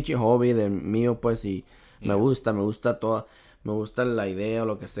un pinche hobby de mío, pues, y me gusta toda. Me gusta la idea o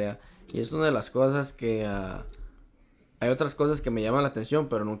lo que sea. Y es una de las cosas que... hay otras cosas que me llaman la atención,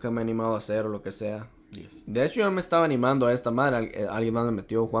 pero nunca me he animado a hacer o lo que sea. Yes. De hecho, yo me estaba animando a esta madre. Alguien más me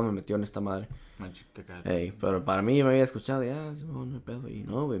metió, Juan me metió en esta madre. Pero para mí me había escuchado, no hay pedo. Y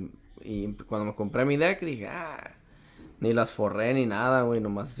no, güey. Y cuando me compré mi deck, dije, ni las forré ni nada, güey.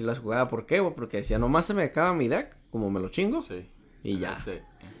 Nomás así las jugaba. ¿Por qué, güey? Porque decía, nomás se me acaba mi deck, como me lo chingo. Sí. Y ya.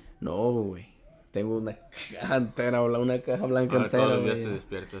 No, güey. Tengo una caja entera, una caja blanca entera. Todos los días te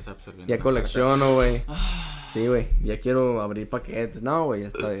despiertas absorbiendo. Ya colecciono, güey. Sí, güey. Ya quiero abrir paquetes. No, güey,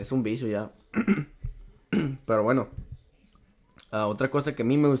 es un vicio ya. Pero bueno. Otra cosa que a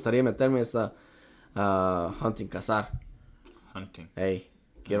mí me gustaría meterme es a hunting, cazar. Hunting.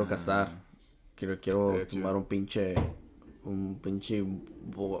 Quiero cazar. Quiero tomar un pinche, ¿cómo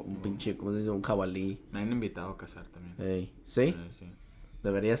se dice? Un jabalí. Me han invitado a cazar también. ¿Sí? Sí.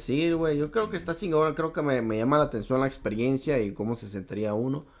 Deberías ir, güey. Yo creo que está chingón. Creo que me llama la atención la experiencia y cómo se sentiría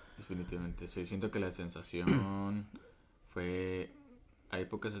uno. Definitivamente. Sí, siento que la sensación fue... Hay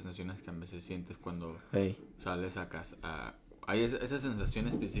pocas sensaciones que a veces sientes cuando sales a cazar. Hay esa sensación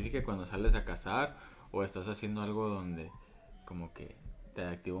específica cuando sales a cazar o estás haciendo algo donde como que te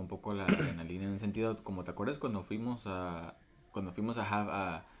activa un poco la adrenalina en un sentido, como te acuerdas cuando fuimos a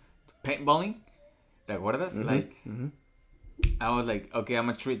paintballing, ¿te acuerdas? I was like, okay, I'm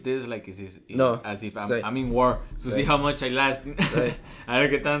gonna treat this like as if I'm in war to see how much I last. A ver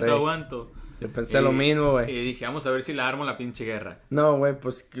qué tanto aguanto. Yo pensé lo mismo, güey. Y dije, vamos a ver si la armo la pinche guerra. No, güey,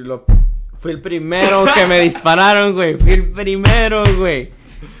 pues fui el primero que me dispararon, güey. Fui el primero, güey.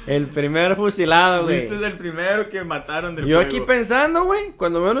 El primer fusilado, güey. Fuiste el primero que mataron del Yo fuego. aquí pensando, güey,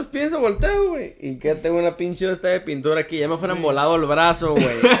 cuando menos pienso, volteo, güey. Y que tengo una pinche esta de pintura aquí. Ya me fueran volado el brazo,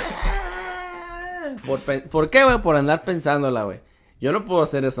 güey. ¿Por qué, güey? Por andar pensándola, güey. Yo no puedo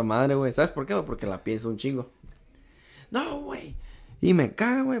hacer esa madre, güey. ¿Sabes por qué, güey? Porque la pienso un chingo. No, güey. Y me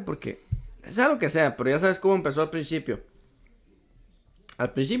caga, güey, porque... sea lo que sea, pero ya sabes cómo empezó al principio.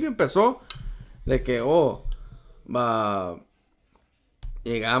 Al principio empezó de que,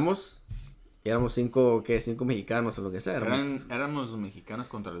 llegamos y éramos 5 mexicanos o lo que sea. Éramos los mexicanos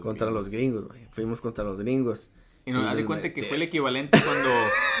contra los gringos, güey. Fuimos contra los gringos. Y nos di cuenta que fue el equivalente cuando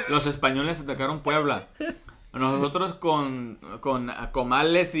los españoles atacaron Puebla. Nosotros con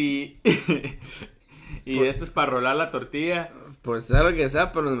comales y esto es para rolar la tortilla. Pues sea lo que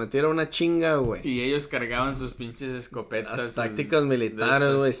sea, pero nos metieron una chinga, güey. Y ellos cargaban sus pinches escopetas. Las tácticas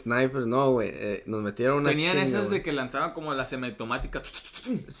militares, güey, snipers, no, güey. Nos metieron una Tenían chinga, esas wey. de que lanzaban como la semiautomática.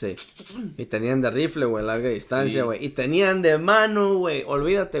 Sí. Y tenían de rifle, güey, larga distancia, güey. Sí. Y tenían de mano, güey.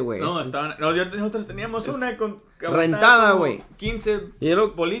 Olvídate, güey. No, nosotros teníamos una con... rentada, güey. 15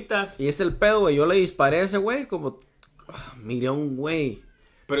 bolitas. Y es el pedo, güey. Yo le disparé a ese güey como... miré a un güey.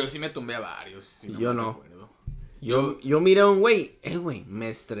 Pero yo sí me tumbé a varios. Si yo no. Yo miré a un güey, güey, me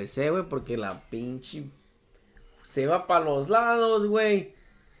estresé, güey, porque la pinche se va para los lados, güey.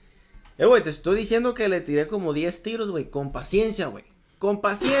 Güey, te estoy diciendo que le tiré como 10 tiros, güey, con paciencia, güey. Con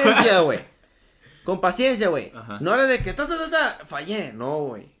paciencia, güey. Con paciencia, güey. No era de que fallé, no,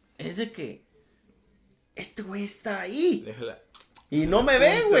 güey. Es de que este güey está ahí. Déjala. Y no me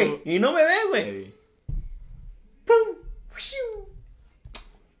ve, güey. Hey. Pum.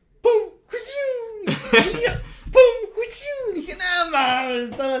 Pum. ¡Pum! Dije, nada más.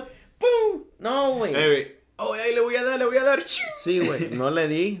 ¡Pum! No, güey. Ahí le voy a dar. Sí, güey. No le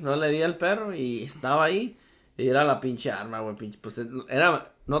di al perro y estaba ahí. Y era la pinche arma, güey. Pues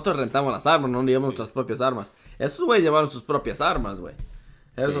nosotros rentamos las armas, no llevamos nuestras propias armas. Esos güeyes llevaron sus propias armas, güey.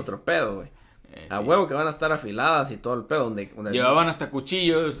 Es otro pedo, güey. A huevo que van a estar afiladas y todo el pedo. Donde llevaban hasta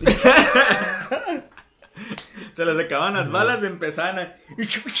cuchillos. Se les acababan las balas, empezaban a...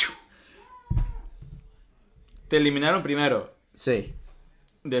 Te eliminaron primero. Sí.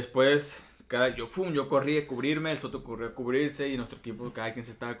 Después, yo corrí a cubrirme, el Soto corrió a cubrirse y nuestro equipo, cada quien se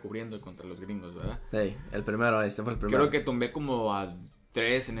estaba cubriendo contra los gringos, ¿verdad? Sí, el primero, este fue el primero. Creo que tumbé como a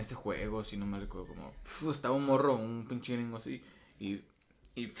 3 en este juego, si no me recuerdo, como... estaba un morro, un pinche gringo así, y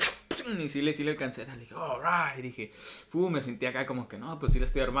sí le alcancé, le dije, alright, y dije, me sentí acá como que, no, pues sí le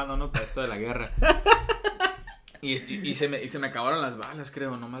estoy armando, ¿no? Para esto de la guerra. Y se me acabaron las balas,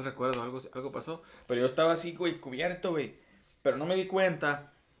 creo, no mal recuerdo, algo pasó. Pero yo estaba así, güey, cubierto, güey. Pero no me di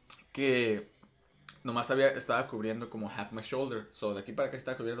cuenta que nomás estaba cubriendo como half my shoulder. So, de aquí para acá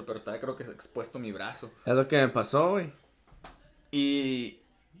estaba cubriendo, pero estaba creo que expuesto mi brazo. Es lo que me pasó, güey. Y...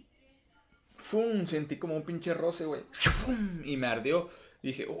 sentí como un pinche roce, güey. Y me ardió. Y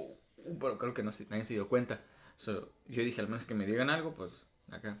dije, pero creo que nadie se dio cuenta. So, yo dije, al menos que me digan algo, pues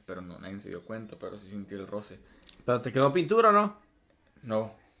acá. Pero no, nadie se dio cuenta, pero sí sentí el roce. ¿Pero te quedó pintura o no?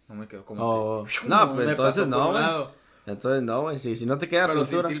 No me quedó como que... No, pues entonces no, güey. Lado. Entonces no, güey. Si no te queda pero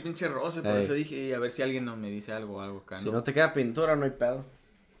pintura. Sentí el pinche roce, por eso dije, a ver si alguien me dice algo acá, ¿no? Si no te queda pintura, no hay pedo.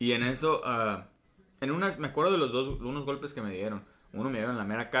 Y en eso, me acuerdo de unos golpes que me dieron. Uno me dieron en la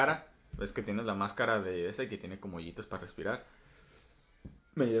mera cara. Ves que tienes la máscara de esa y que tiene como hoyitos para respirar.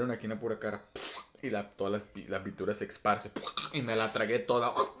 Me dieron aquí en la pura cara. Y toda la pintura se esparce. Y me la tragué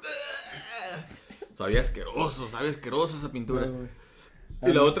toda. Sabía asqueroso esa pintura.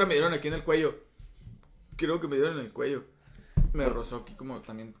 Y la otra me dieron aquí en el cuello. Creo que me dieron en el cuello. Me rozó aquí como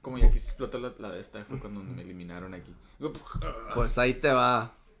ya que explotó la de esta. Fue cuando me eliminaron aquí. Pues ahí te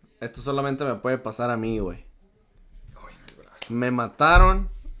va. Esto solamente me puede pasar a mí, güey. Me mataron.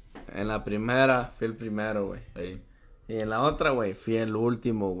 En la primera fui el primero, güey. Hey. Y en la otra, güey, fui el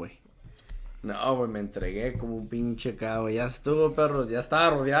último, güey. No, güey, me entregué como un pinche cago. Ya estuvo, perro. Ya estaba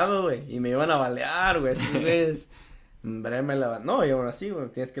rodeado, güey. Y me iban a balear, güey. Estos güeyes. Hombre, no, y aún así, güey.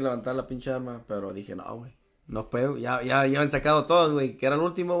 Tienes que levantar la pinche arma. Pero dije, no, güey. No puedo. Ya han sacado todos, güey. Que era el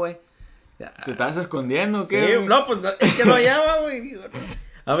último, güey. ¿Te estabas escondiendo o qué? Sí, no, pues no, es que no hallaba, güey. Digo, no.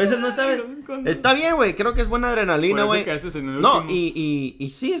 A veces no sabes. Está bien, güey. Creo que es buena adrenalina, güey. No,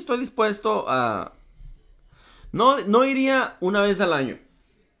 y sí estoy dispuesto a... No iría una vez al año.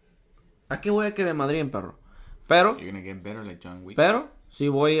 ¿A qué voy a que me madrien, perro? Pero... You're gonna get better like John Wick. Pero, sí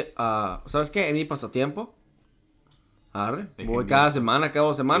voy a... ¿Sabes qué? En mi pasatiempo. Arre. Voy cada semana, cada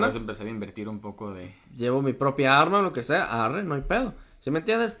 2 semanas. Vas a empezar a invertir un poco de... Llevo mi propia arma, lo que sea. Arre, no hay pedo. ¿Sí me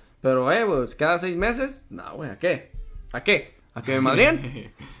entiendes? Pero, pues, cada 6 meses... No, güey, ¿a qué? ¿A qué? ¿A que me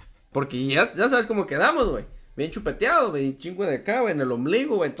madrien? Porque ya sabes cómo quedamos, güey. Bien chupeteado, güey. Chingo de acá, güey. En el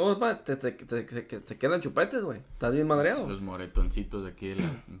ombligo, güey. Todos te quedan chupetes, güey. Estás bien madreado. Los moretoncitos aquí de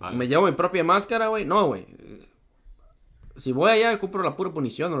las balas. Me llevo mi propia máscara, güey. No, güey. Si voy allá, compro la pura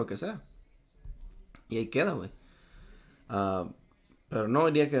punición o lo que sea. Y ahí queda, güey. Pero no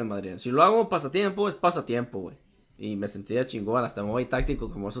diría que me madrien. Si lo hago pasatiempo, es pasatiempo, güey. Y me sentiría chingón. Hasta me voy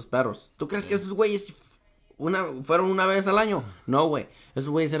táctico como esos perros. ¿Tú crees que esos güeyes... fueron una vez al año? No, güey. Esos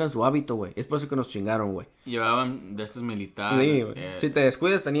güeyes eran su hábito, güey. Es por eso que nos chingaron, güey. Llevaban de estos militares. Sí, güey. Si te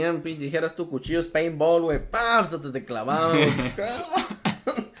descuidas, tenían, dijeras tú, cuchillos paintball, güey. ¡Pam! Hasta te clavaban.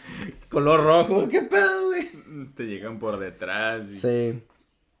 Color rojo. ¿Qué pedo, güey? Te llegan por detrás. Sí.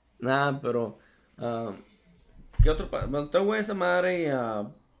 Nada, pero... ¿qué otro? Bueno, tengo esa madre y...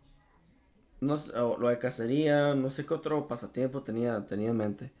 no sé, lo de cacería. No sé qué otro pasatiempo tenía en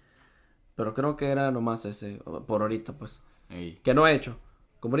mente. Pero creo que era nomás ese, por ahorita, pues. Ey. Que no he hecho.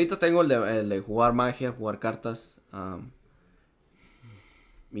 Como ahorita tengo el de jugar magia, jugar cartas.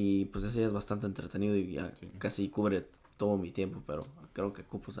 Y pues ese ya es bastante entretenido y ya casi cubre todo mi tiempo. Pero creo que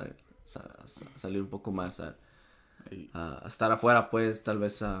ocupo salir un poco más a estar afuera, pues tal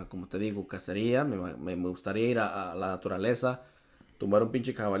vez, como te digo, cacería. Me gustaría ir a la naturaleza, tumbar un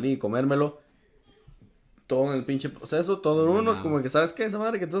pinche jabalí y comérmelo. Todo en el pinche proceso, todo en uno, es como que, ¿sabes qué? Esa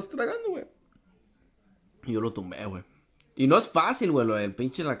madre que estás tragando, güey. Y yo lo tumbé, güey. Y no es fácil, güey, lo del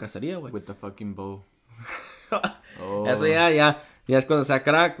pinche la cacería, güey. With the fucking bow. Eso ya es cuando sea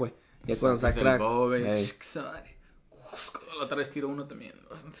crack, güey. Ya cuando sea crack. La otra vez tiró uno también.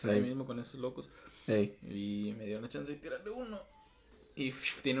 Ahí mismo con esos locos. Hey. Y me dio una chance de tirarle uno. Y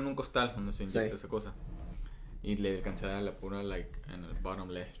tienen un costal donde se inyecta esa cosa. Y le alcancé a dar la pura, like, en el bottom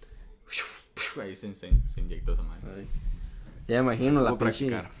left. Ahí se inyectó esa madre. Ya imagino la pinche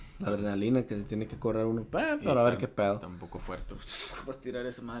practicar. la adrenalina que se tiene que correr uno. Para ver qué pedo. Está un poco fuerte. Pues tirar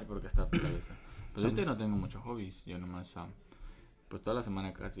esa madre porque está tu cabeza. Pues ahorita no tengo muchos hobbies. Yo nomás, pues toda la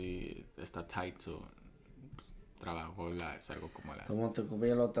semana casi está tight. So, pues, trabajo, salgo como a las... Como te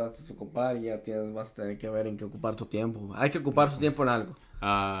ocupé, lo te vas a ocupar y ya vas a tener que ver en qué ocupar tu tiempo. Hay que ocupar su tiempo en algo.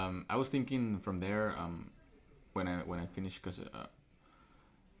 I was thinking from there, when I finish, because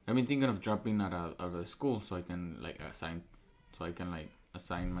I've been thinking of dropping out of the school so I can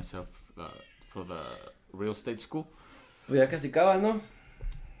assign myself for the real estate school. Pues ya casi acabas, ¿no?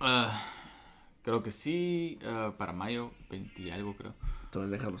 Creo que sí, para mayo 20 y algo creo.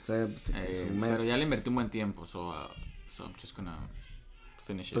 Entonces déjalo ser, un mes. Pero ya le invertí un buen tiempo, so I'm just gonna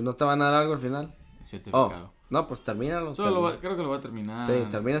finish it. Pues no te van a dar algo al final. Certificado. No, pues termínalo. Creo que lo voy a terminar. Sí,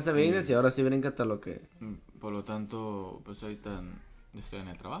 termina este business y ahora sí bríncate a lo que... Por lo tanto, pues ahorita estoy en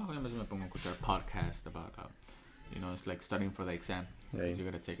el trabajo y a veces me pongo a escuchar podcasts about, it's like studying for the exam. Hey. You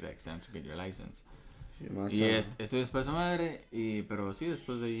gotta take the exam to get your license. Sí, más Y estoy después de madre, pero sí,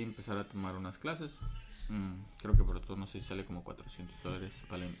 después de ahí empezar a tomar unas clases. Creo que por todo, no sé si sale como $400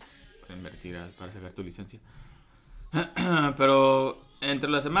 para invertir, para sacar tu licencia. Pero entre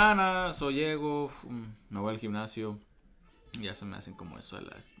las semanas, o llego, me voy al gimnasio, ya se me hacen como eso a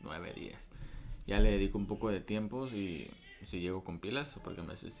las 9, 10. Ya le dedico un poco de tiempo si llego con pilas, porque a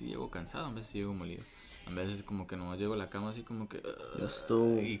veces sí llego cansado, a veces sí llego molido. A veces como que nomás llego a la cama así como que...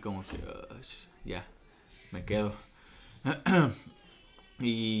 y como que ya, me quedo.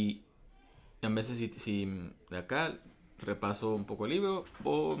 Y a veces si de acá repaso un poco el libro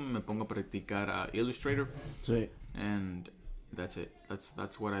o me pongo a practicar a Illustrator. Sí. And that's it.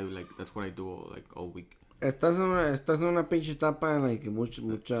 That's what I like. That's what I do like all week. Estás en una pinche etapa en la que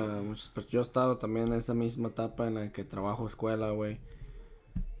muchas pues yo he estado también en esa misma etapa en la que trabajo, escuela, güey.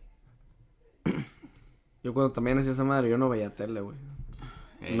 Yo cuando también hacía esa madre, yo no veía tele, güey.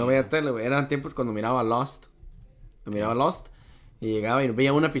 No veía tele, güey. Eran tiempos cuando miraba Lost. Miraba Lost y llegaba y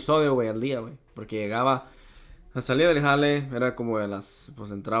veía un episodio, güey, al día, güey. Porque llegaba, salía del jale, era como de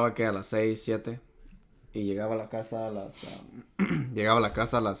pues entraba que a las 6, 7. Y llegaba a la casa a las... llegaba a la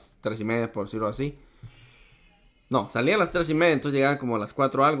casa a las 3:30, por decirlo así. No, salía a las 3:30, entonces llegaba como a las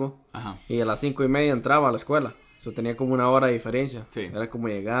 4 algo. Ajá. Y a las 5:30 entraba a la escuela. Eso tenía como una hora de diferencia. Sí. Era como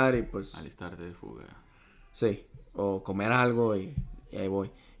llegar y pues... Alistarte de fuga. Sí. O comer algo y ahí voy.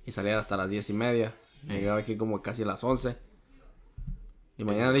 Y salía hasta las 10:30. Llegaba aquí como casi a las 11. Y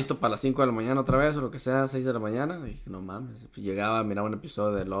mañana listo para las 5 de la mañana otra vez, o lo que sea, 6 de la mañana. Y dije, no mames. Pues llegaba, miraba un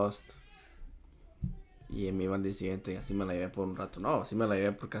episodio de Lost. Y me iba al día siguiente y así me la llevé por un rato. No, así me la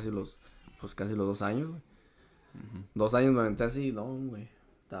llevé por casi los 2 años, güey. 2 años me aventé así, no, güey.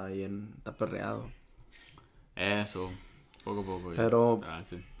 Está bien, está perreado. Eso, poco a poco. Pero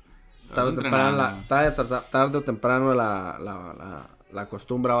sí. tarde o temprano la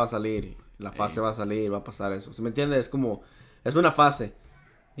costumbre va a salir. La fase va a salir, va a pasar eso. ¿Sí me entiendes? Es como, es una fase.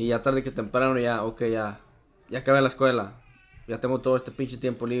 Y ya tarde que temprano ya, ok, ya acabé la escuela. Ya tengo todo este pinche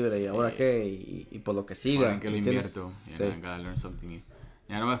tiempo libre, ¿y ahora qué? Y por lo que siga. Ahora en qué lo invierto. Sí. I gotta learn something.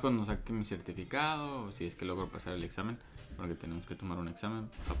 Ya nomás cuando saque mi certificado, o si es que logro pasar el examen, porque tenemos que tomar un examen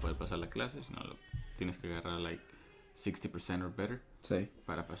para poder pasar la clase, si no tienes que agarrar like 60% or better. Sí.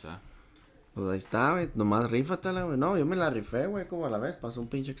 Para pasar. Pues ahí está, güey, nomás rífatela, güey. No, yo me la rifé, güey, como a la vez. Pasó un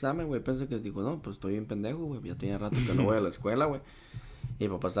pinche examen, güey. Pensé que digo, no, pues estoy bien pendejo, güey. Ya tenía rato que no voy a la escuela, güey. Y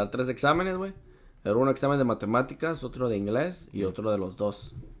para pasar 3 exámenes, güey. Era un examen de matemáticas, otro de inglés y otro de los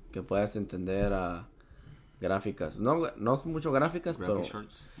dos. Que puedas entender a gráficas. No mucho gráficas, pero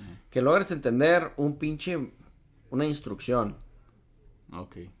Shorts. que logres entender una instrucción.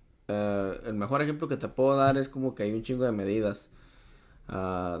 Ok. El mejor ejemplo que te puedo dar es como que hay un chingo de medidas.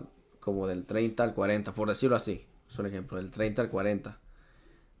 Como del 30 al 40, por decirlo así. Es un ejemplo, del 30 al 40.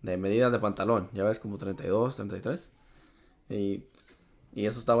 De medidas de pantalón. Ya ves, como 32, 33. Y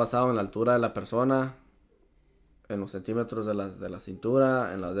eso está basado en la altura de la persona, en los centímetros de la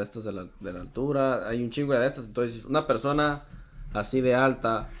cintura, en las de estas de la altura. Hay un chingo de estas. Entonces, una persona así de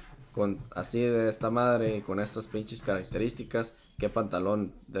alta, así de esta madre, con estas pinches características, ¿qué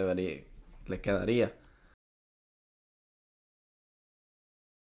pantalón le quedaría?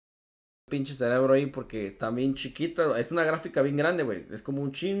 Pinche cerebro ahí porque está bien chiquita. Es una gráfica bien grande, güey. Es como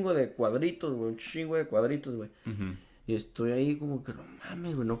un chingo de cuadritos, güey. Un chingo de cuadritos, güey. Y estoy ahí como que no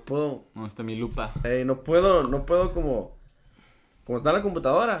mames, güey, no puedo. ¿Dónde está mi lupa? No puedo como está en la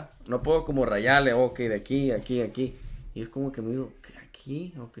computadora. No puedo como rayarle, ok, de aquí, aquí, aquí. Y es como que miro,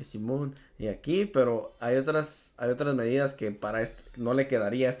 aquí, ok, Simón, y aquí, pero hay otras medidas que no le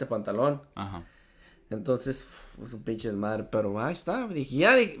quedaría a este pantalón. Ajá. Entonces, es un pinche desmadre, pero ahí está.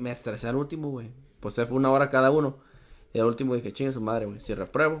 Dije, me estresé al último, güey. Pues fue 1 hora cada uno. Y al último dije, chingue su madre, güey. Si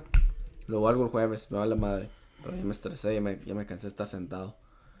repruebo, luego algo el jueves, me vale madre. Pero ya me estresé, ya me cansé de estar sentado.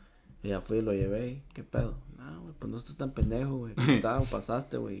 Y ya fui y lo llevé. ¿Qué pedo? No, güey, pues no estás tan pendejo, güey. ¿Qué estaba?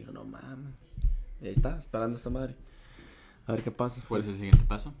 Pasaste, güey. Dijo, no mames. Y ahí está, esperando a esta madre. A ver qué pasa. ¿Cuál es el siguiente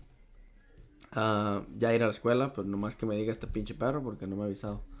paso? Ya ir a la escuela, pues nomás que me diga este pinche perro porque no me ha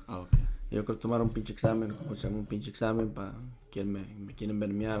avisado. Ok. Yo creo tomar un pinche examen, como se llama un pinche examen para quien me quieren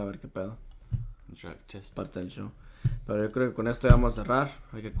vermear a ver qué pedo. Drug test. Parte del show. Pero yo creo que con esto ya vamos a cerrar.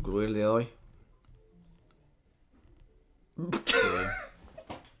 Hay que concluir el día de hoy.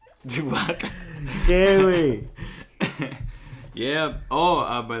 What? ¿Qué, güey? Yeah. Oh,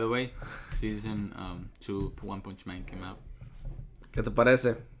 by the way, season 2 One Punch Man came out. ¿Qué te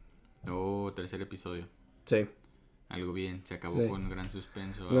parece? Oh, tercer episodio. Sí. Algo bien, se acabó Sí. con gran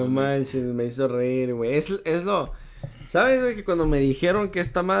suspenso. No manches, me hizo reír, güey. Es lo... ¿Sabes, güey? Que cuando me dijeron que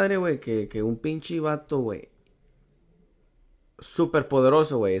esta madre, güey, que un pinche vato, güey, súper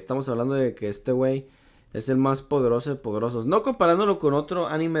poderoso, güey. Estamos hablando de que este güey es el más poderoso de poderosos. No comparándolo con otro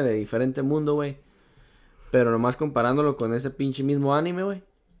anime de diferente mundo, güey. Pero nomás comparándolo con ese pinche mismo anime, güey.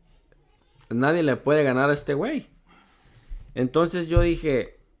 Nadie le puede ganar a este güey. Entonces yo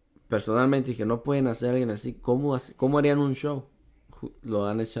dije, personalmente dije, no pueden hacer a alguien así. ¿Cómo harían un show? Lo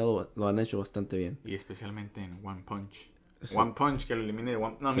han hecho bastante bien. Y especialmente en One Punch. Sí. One Punch, que lo elimine de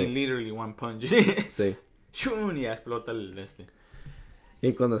One... No, Sí. I mean, literally One Punch. Sí. Shun, y ya explota el de este.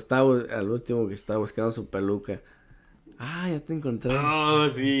 Y cuando estaba al último que estaba buscando su peluca. Ah, ya te encontré. Oh,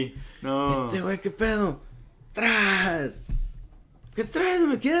 sí. No. Este güey, ¿qué pedo? ¡Tras! ¿Qué traes?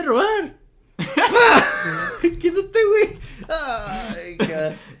 ¿Me quieres robar? Quítate, güey. Ay,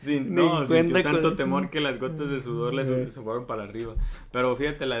 cara. Sí, Ni no, cuenta sintió tanto con- temor que las gotas de sudor se fueron para arriba. Pero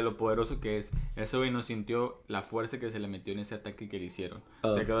fíjate lo poderoso que es. Ese güey no sintió la fuerza que se le metió en ese ataque que le hicieron.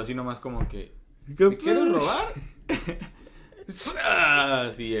 Ah. Se quedó así nomás como que... ¿Qué ¿Me quieres pedo? robar?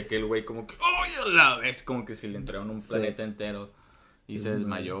 Sí, aquel güey como que... ¡Oh, la vez! Como que si le entraron un Sí. planeta entero y se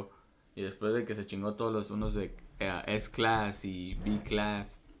desmayó. Y después de que se chingó todos los unos de S-Class y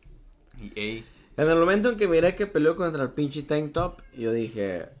B-Class y A... En el momento en que miré que peleó contra el pinche Tank Top, yo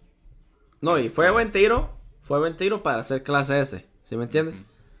dije... No, y Es fue clase. buen tiro. Fue buen tiro para hacer clase S. ¿Sí me entiendes?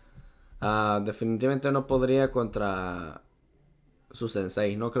 Definitivamente no podría contra su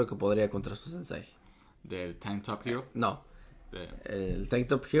sensei. No creo que podría contra su sensei. Del Tank Top Hero. No. De, El Tank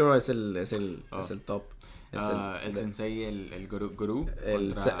Top Hero es el Oh. top. Es el sensei, el gurú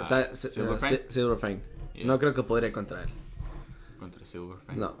el contra Silverfang. Silverfang. Yeah. No creo que podría contra él. Contra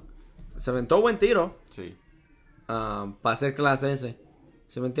Silverfang. No. Se aventó buen tiro Sí. para hacer clase S.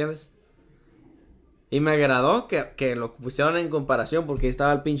 ¿Sí me entiendes? Y me agradó que lo pusieran en comparación porque ahí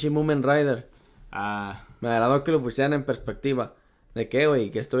estaba el pinche Moomin Rider. Ah, Me agradó que lo pusieran en perspectiva. ¿De qué,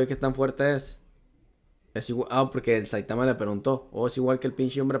 güey? ¿Que esto ve qué tan fuerte es? Es igual... porque el Saitama le preguntó. ¿O es igual que el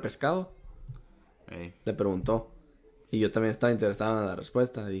pinche hombre pescado? Le preguntó. Y yo también estaba interesado en la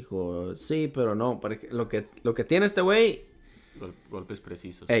respuesta. Dijo, sí, pero no. Porque lo que tiene este güey... golpes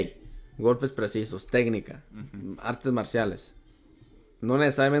precisos. Ey, golpes precisos, técnica, artes marciales. No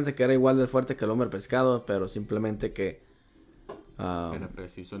necesariamente que era igual de fuerte que el hombre pescado, pero simplemente que... Era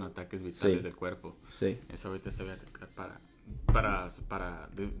preciso en ataques vitales sí. del cuerpo. Sí, Eso ahorita se va a atacar para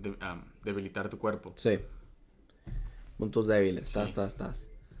debilitar tu cuerpo. sí. Puntos débiles, Sí. estás.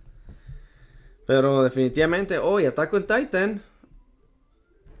 Pero definitivamente, hoy Attack on Titan.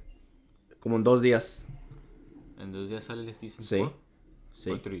 Como en 2 días. En 2 días sale el Season Sí. 4.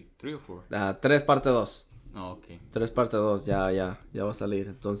 Sí. ¿O 3 o 4? 3 parte 2. No, ok. 3 parte 2, ya va a salir.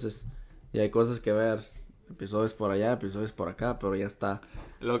 Entonces, ya hay cosas que ver. Episodios por allá, episodios por acá, pero ya está.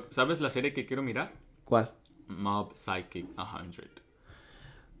 ¿Sabes la serie que quiero mirar? ¿Cuál? Mob Psychic 100.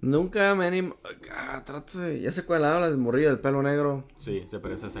 Nunca me animo. Trato de. Ya sé cuál hablas, morrillo del pelo negro. Sí, se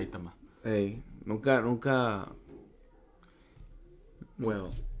parece a Saitama. Ey, nunca. Well.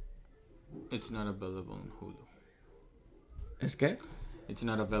 It's not available en Hulu. ¿Es qué? It's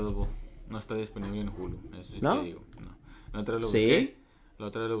not available. No está disponible en Hulu. Eso sí ¿No? te digo. No. La otra vez lo ¿Sí? busqué. La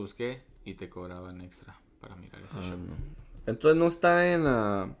otra vez lo busqué y te cobraban extra para mirar ese show. No. Entonces no está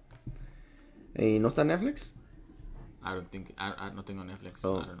en. ¿Y no está en Netflix? I don't think. No tengo Netflix.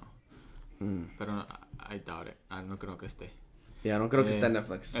 Oh. I don't know. Mm, Pero I doubt it. No creo que esté. ya, no creo que esté en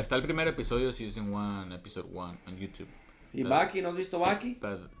Netflix. Está el primer episodio, Season 1, Episode 1 en YouTube. ¿Y Baki? ¿No has visto Baki?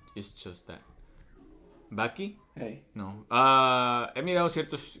 But it's just that. ¿Baki? Hey. No. He mirado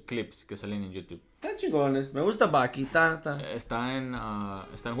ciertos clips que salen en YouTube. Están chingones. Me gusta Baki. Está ¿Está en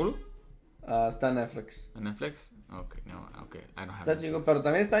Hulu? está en Netflix. ¿En Netflix? Ok, no, ok. I don't have Está Netflix. chingón, pero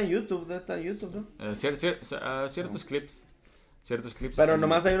también está en YouTube. Está en YouTube, ¿no? Ciertos clips. Ciertos clips. Pero están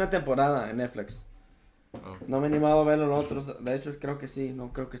nomás en- hay una temporada en Netflix. Oh, No me he animado a verlo en otros. De hecho, creo que sí.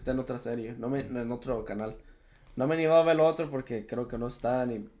 No creo que esté en otra serie. No, en otro canal. No me he animado a ver lo otro porque creo que no está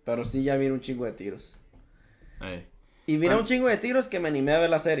ni... Pero sí ya vi un chingo de tiros. eh. Y vi Bueno. un chingo de tiros que me animé a ver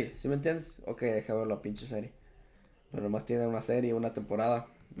la serie. ¿Sí me entiendes? Ok, dejé ver la pinche serie. Pero nomás tiene una serie, una temporada.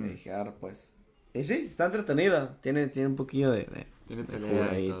 Y dije, pues... Y sí, está entretenida. Tiene un poquillo de Tiene pelea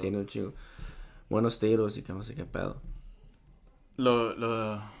Takura y ahí, todo. tiene un chico. Buenos tiros y que no sé qué pedo.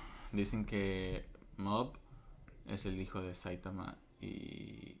 Dicen que Mob es el hijo de Saitama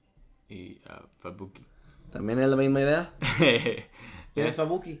y Fabuki. ¿También es la misma idea? ¿Quién es ¿Eh?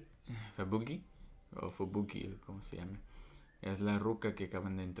 Fabuki? Fabuki o Fubuki, como se llame. Es la ruca que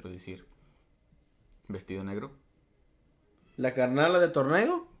acaban de introducir. Vestido negro. ¿La carnala de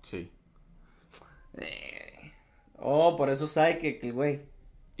torneo? Sí. Oh, por eso Psychic, el güey.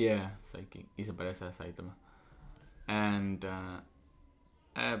 Yeah, Saiki. Y se parece a Saitama. And,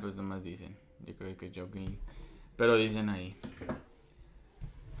 pues nomás dicen. Yo creo que jokingly. Pero dicen ahí.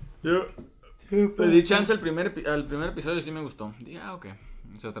 Yo le di chance al primer episodio y sí me gustó. Dije, ok.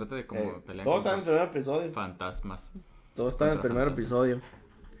 Se trata de como pelear Todo está en el contra primer episodio. fantasmas. Todo está en el Contra primer fantasmas. episodio.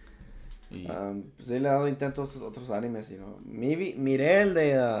 Y Pues sí le he dado intentos a otros animes. Y no. Miré el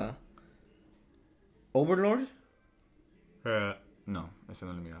de Overlord. no, ese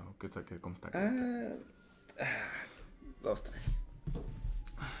no lo he mirado. ¿Cómo está? Dos, tres.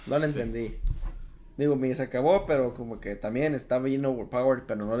 No lo entendí. Digo, se acabó, pero como que también está bien overpowered,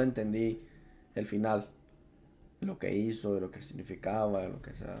 pero no le entendí el final. Lo que hizo, lo que significaba, lo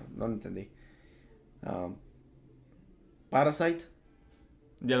que sea. No lo entendí. Parasite.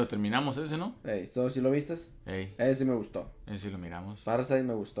 Ya lo terminamos ese, ¿no? ¿Todo sí lo viste? Ey, Ese sí me gustó. ese sí lo miramos. Parasite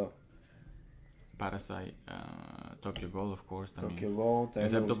me gustó. Parasite, Tokyo Ghoul, of course, también. Tokyo Ghoul también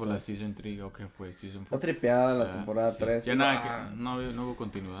Excepto me por gustó. la Season 3, o que fue Season 4. Está tripeada la temporada Sí. 3. Ya nada, no hubo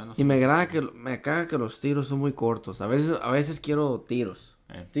continuidad. No Y sé me qué agrada pasó. me caga que los tiros son muy cortos. A veces quiero tiros.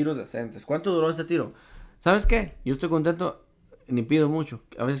 Eh. Tiros decentes. ¿Cuánto duró este tiro? ¿Sabes qué? Yo estoy contento, ni pido mucho.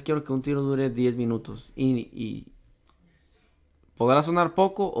 A veces quiero que un tiro dure 10 minutos. Y podrá sonar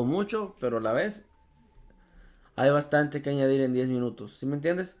poco o mucho, pero a la vez hay bastante que añadir en 10 minutos. ¿Sí me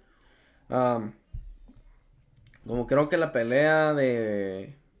entiendes? Como creo que la pelea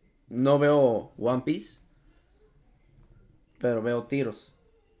de... No veo One Piece, pero veo tiros.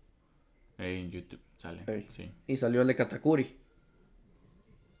 En YouTube sale, Ey. sí. Y salió el de Katakuri.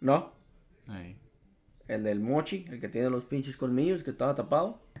 ¿No? Ey. El del Mochi, el que tiene los pinches colmillos, que estaba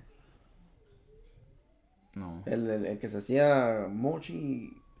tapado. No. El que se hacía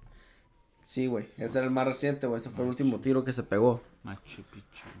Mochi. Sí, güey. Ese era el más reciente, güey. Ese fue el último tiro que se pegó. Machu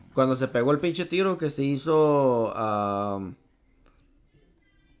Picchu. Cuando se pegó el pinche tiro que se hizo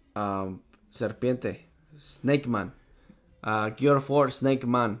Serpiente. Snake Man. Gear 4 Snake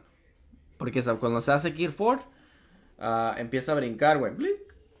Man. Porque cuando se hace Gear 4, empieza a brincar, güey. Blink,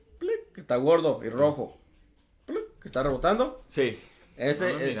 blink, que está gordo y rojo. Blink, que está rebotando. Sí.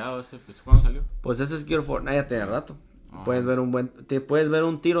 Ese, No lo he mirado ese, pues, ¿cuándo salió? pues ese es Gear 4. Ya tiene rato. Ah. Puedes ver puedes ver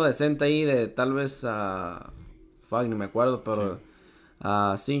un tiro decente ahí de tal vez fuck, ni me acuerdo, pero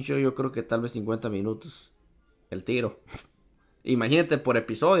Cincho yo creo que tal vez 50 minutos el tiro. Imagínate por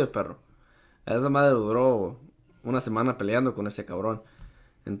episodio, perro. Esa madre duró una semana peleando con ese cabrón.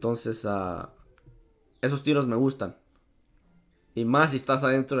 Entonces, esos tiros me gustan. Y más si estás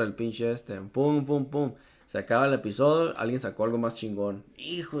adentro del pinche pum, pum, pum. Se acaba el episodio, alguien sacó algo más chingón.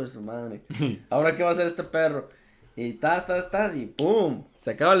 Hijo de su madre. Ahora qué va a hacer este perro. Y y pum.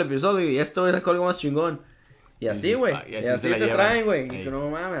 Se acaba el episodio y esto sacó algo más chingón. Y así, güey. Y Y así así se la te llevan. traen, güey. Y Ey. que no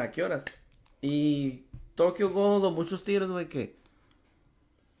mames, ¿a qué horas? Y Tokyo Ghoul, muchos tiros, güey, que...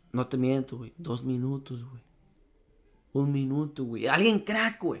 No te miento, güey. 2 minutos, güey. 1 minuto, güey. Alguien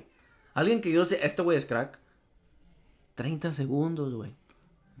crack, güey. Alguien que yo sé, este güey es crack. 30 segundos, güey.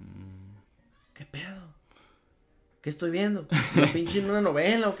 ¿Qué pedo? ¿Qué estoy viendo? ¿Una pinche una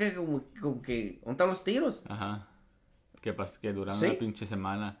novela o qué? Como que... ¿Dónde están los tiros? Ajá. Que duran ¿Sí? una pinche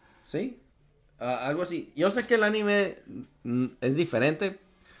semana. ¿Sí? Algo así. Yo sé que el anime es diferente.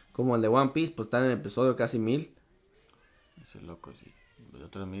 Como el de One Piece, pues está en el episodio casi 1000. Ese loco, sí. Los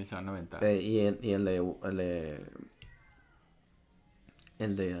otros 1000 se van a aventar. Y el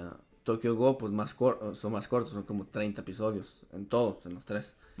de Tokyo Go, pues son más cortos, son como 30 episodios. En todos, en los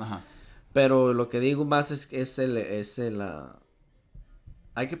tres. Ajá. Pero lo que digo más es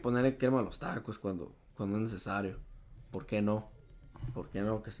hay que ponerle crema a los tacos cuando es necesario. ¿Por qué no? ¿Por qué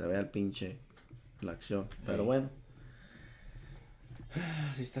no? Que se vea el pinche la acción. Pero bueno.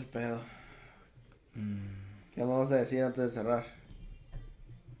 Así está el pedo. ¿Qué vamos a decir antes de cerrar?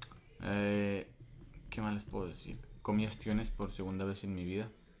 ¿Qué más les puedo decir? Comí ostiones por segunda vez en mi vida.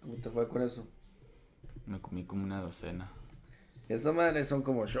 ¿Cómo te fue con eso? Me comí como una docena. Esa madre son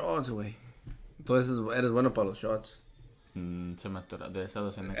como shots, güey. Entonces eres bueno para los shots. Se me atoraron. De esa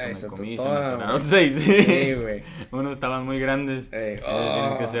docena que Ey, me se comí, te se me atoraron, atoraron güey. 6. Sí, güey. Unos estaban muy grandes.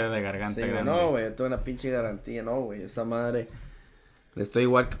 Tienen que ser de garganta Sí, güey, grande. no, güey, toda una pinche garantía, no, güey. Esa madre. Estoy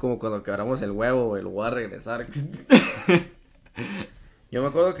igual que como cuando quebramos el huevo, güey. Lo voy a regresar. Yo me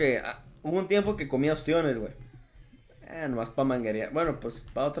acuerdo que hubo un tiempo que comía ostiones, güey. Nomás pa' manguería. Bueno, pues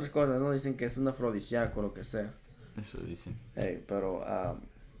para otras cosas, ¿no? Dicen que es un afrodisíaco o lo que sea. Eso dicen. Pero,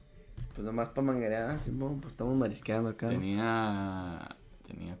 pues nomás pa' manguería. Simón, pues estamos marisqueando acá. Tenía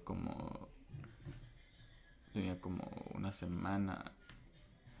como una semana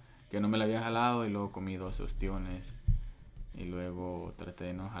que no me la había jalado y luego comí 12 ostiones y luego traté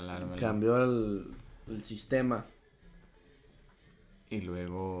de no jalármelo. Cambió el sistema. Y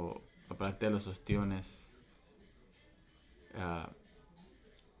luego, aparte de los ostiones,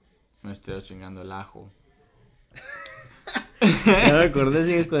 me estoy chingando el ajo. Ya me acordé,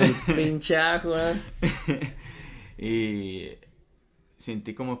 sigues con el pinche ajo, ¿eh? Y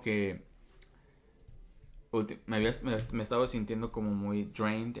sentí como que me estaba sintiendo como muy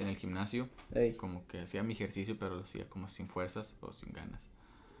drained en el gimnasio. Ey. Como que hacía mi ejercicio, pero lo hacía como sin fuerzas o sin ganas.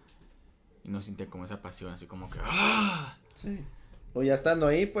 Y no sentía como esa pasión, así como que ¡ah! Sí. O ya estando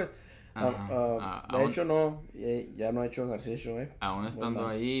ahí, pues. Ajá. De hecho, no. Ya no he hecho ejercicio, Aún estando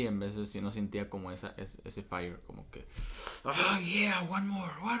ahí, en vez de sí no sentía como ese fire, como que yeah, one more,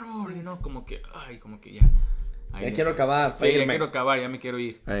 you know, como que ya. Ya quiero acabar. Sí, ya quiero acabar, ya me quiero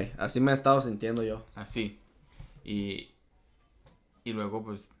ir. Así me he estado sintiendo yo. Así. Y luego,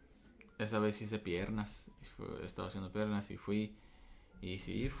 pues, esa vez hice piernas. Estaba haciendo piernas y fui. Y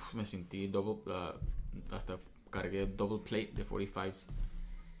sí, me sentí hasta cargué double plate de 45s.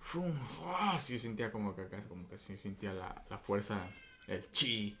 Sí sentía como que acá, como que sí sentía la fuerza, el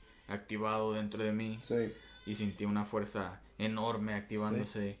chi activado dentro de mí. Sí. Y sentí una fuerza enorme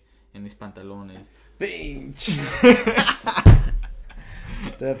activándose en mis pantalones. ¡Pinche!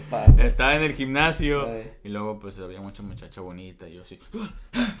 Te pasa. Estaba en el gimnasio y luego pues había mucha muchacha bonita y yo así.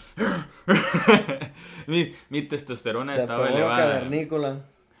 mi testosterona estaba elevada. Cavernícola.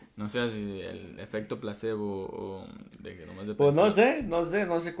 No sé si el efecto placebo o de que nomás de Pues pensar.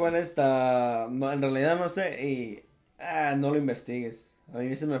 no sé cuál está. No, en realidad no sé y no lo investigues. A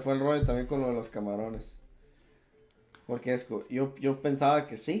mí se me fue el rollo también con lo de los camarones. Porque yo pensaba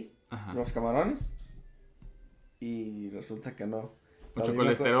que sí, Ajá. los camarones, y resulta que no. Mucho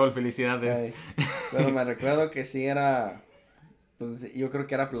colesterol, felicidades. Pero me recuerdo que sí era, pues yo creo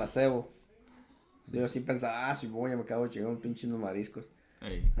que era placebo. Yo sí pensaba, si voy, me acabo de chingar un pinche unos mariscos.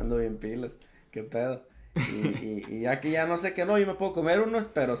 Ey. Ando bien pilas, qué pedo. Y ya que ya no sé que no, yo me puedo comer unos,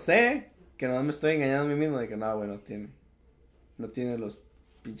 pero sé que no me estoy engañando a mí mismo de que no, güey, no tiene los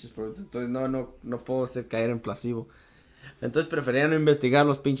pinches productos. Entonces no puedo caer en placebo. Entonces prefería no investigar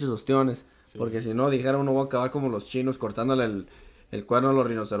los pinches ostiones. Sí. Porque si no, dijera uno va a acabar como los chinos cortándole el cuerno a los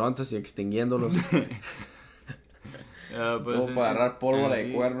rinocerontes y extinguiéndolos. Pues todo para agarrar pólvora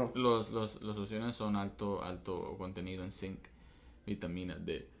de cuerno. Los ostiones son alto contenido en zinc, vitamina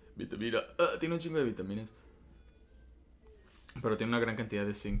D, tiene un chingo de vitaminas. Pero tiene una gran cantidad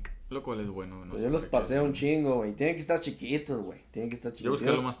de zinc, lo cual es bueno. Pues yo los paseo un chingo, güey. Tienen que estar chiquitos, güey. Yo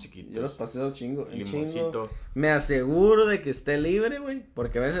busqué lo más chiquitos. Yo los paseo un chingo. Limoncito. Me aseguro de que esté libre, güey.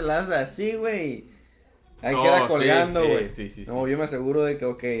 Porque a veces la haces así, güey. Ahí queda colgando, güey. Sí. No, yo me aseguro de que,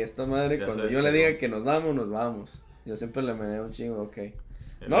 ok, esta madre, cuando yo le diga que nos vamos, nos vamos. Yo siempre le meneo un chingo, ok.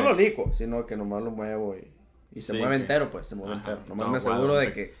 No lo lico, sino que nomás lo muevo y se mueve entero, pues, se mueve entero. Nomás me aseguro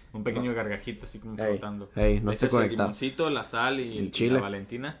de que... Un pequeño gargajito así como flotando. No estoy conectado. El limoncito, la sal y el chile. La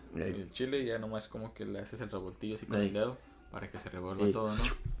Valentina. El chile y ya nomás como que le haces el revoltillo así con el dedo para que se revuelva todo, ¿no?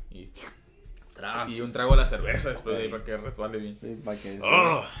 Y un trago a la cerveza después de ahí para que resbale bien. Sí, para que...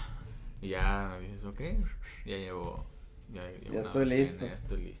 Y ya dices, ok, ya llevo ya estoy listo. Ya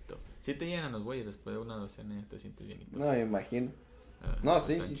estoy listo. Sí te llenan los güeyes, después de una docena te sientes llenito. No, me imagino. No,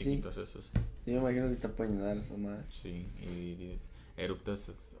 sí. Esos. Sí, me imagino que te pueden llenar esa madre. Sí, y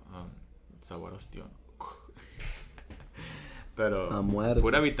eruptas sabor ostión. Pero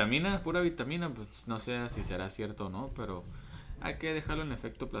pura vitamina, pues no sé si será cierto o no, pero hay que dejarlo en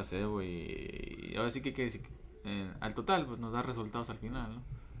efecto placebo y ahora sí que al total pues nos da resultados al final, ¿no?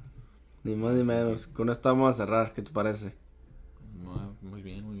 Ni más ni menos. Con esto vamos a cerrar, ¿qué te parece? Muy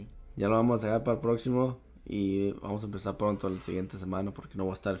bien. Ya lo vamos a dejar para el próximo y vamos a empezar pronto la siguiente semana porque no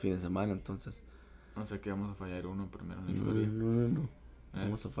va a estar el fin de semana, entonces. O sea que vamos a fallar uno primero en la historia. No.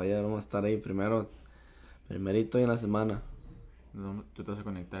 Vamos a fallar, vamos a estar ahí primerito y en la semana. No, tú te vas a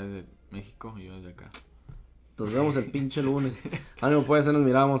conectar desde México y yo desde acá. Nos vemos el pinche lunes. Ánimo, pues, nos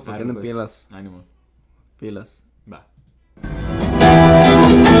miramos porque anden pilas. Ánimo. Pilas.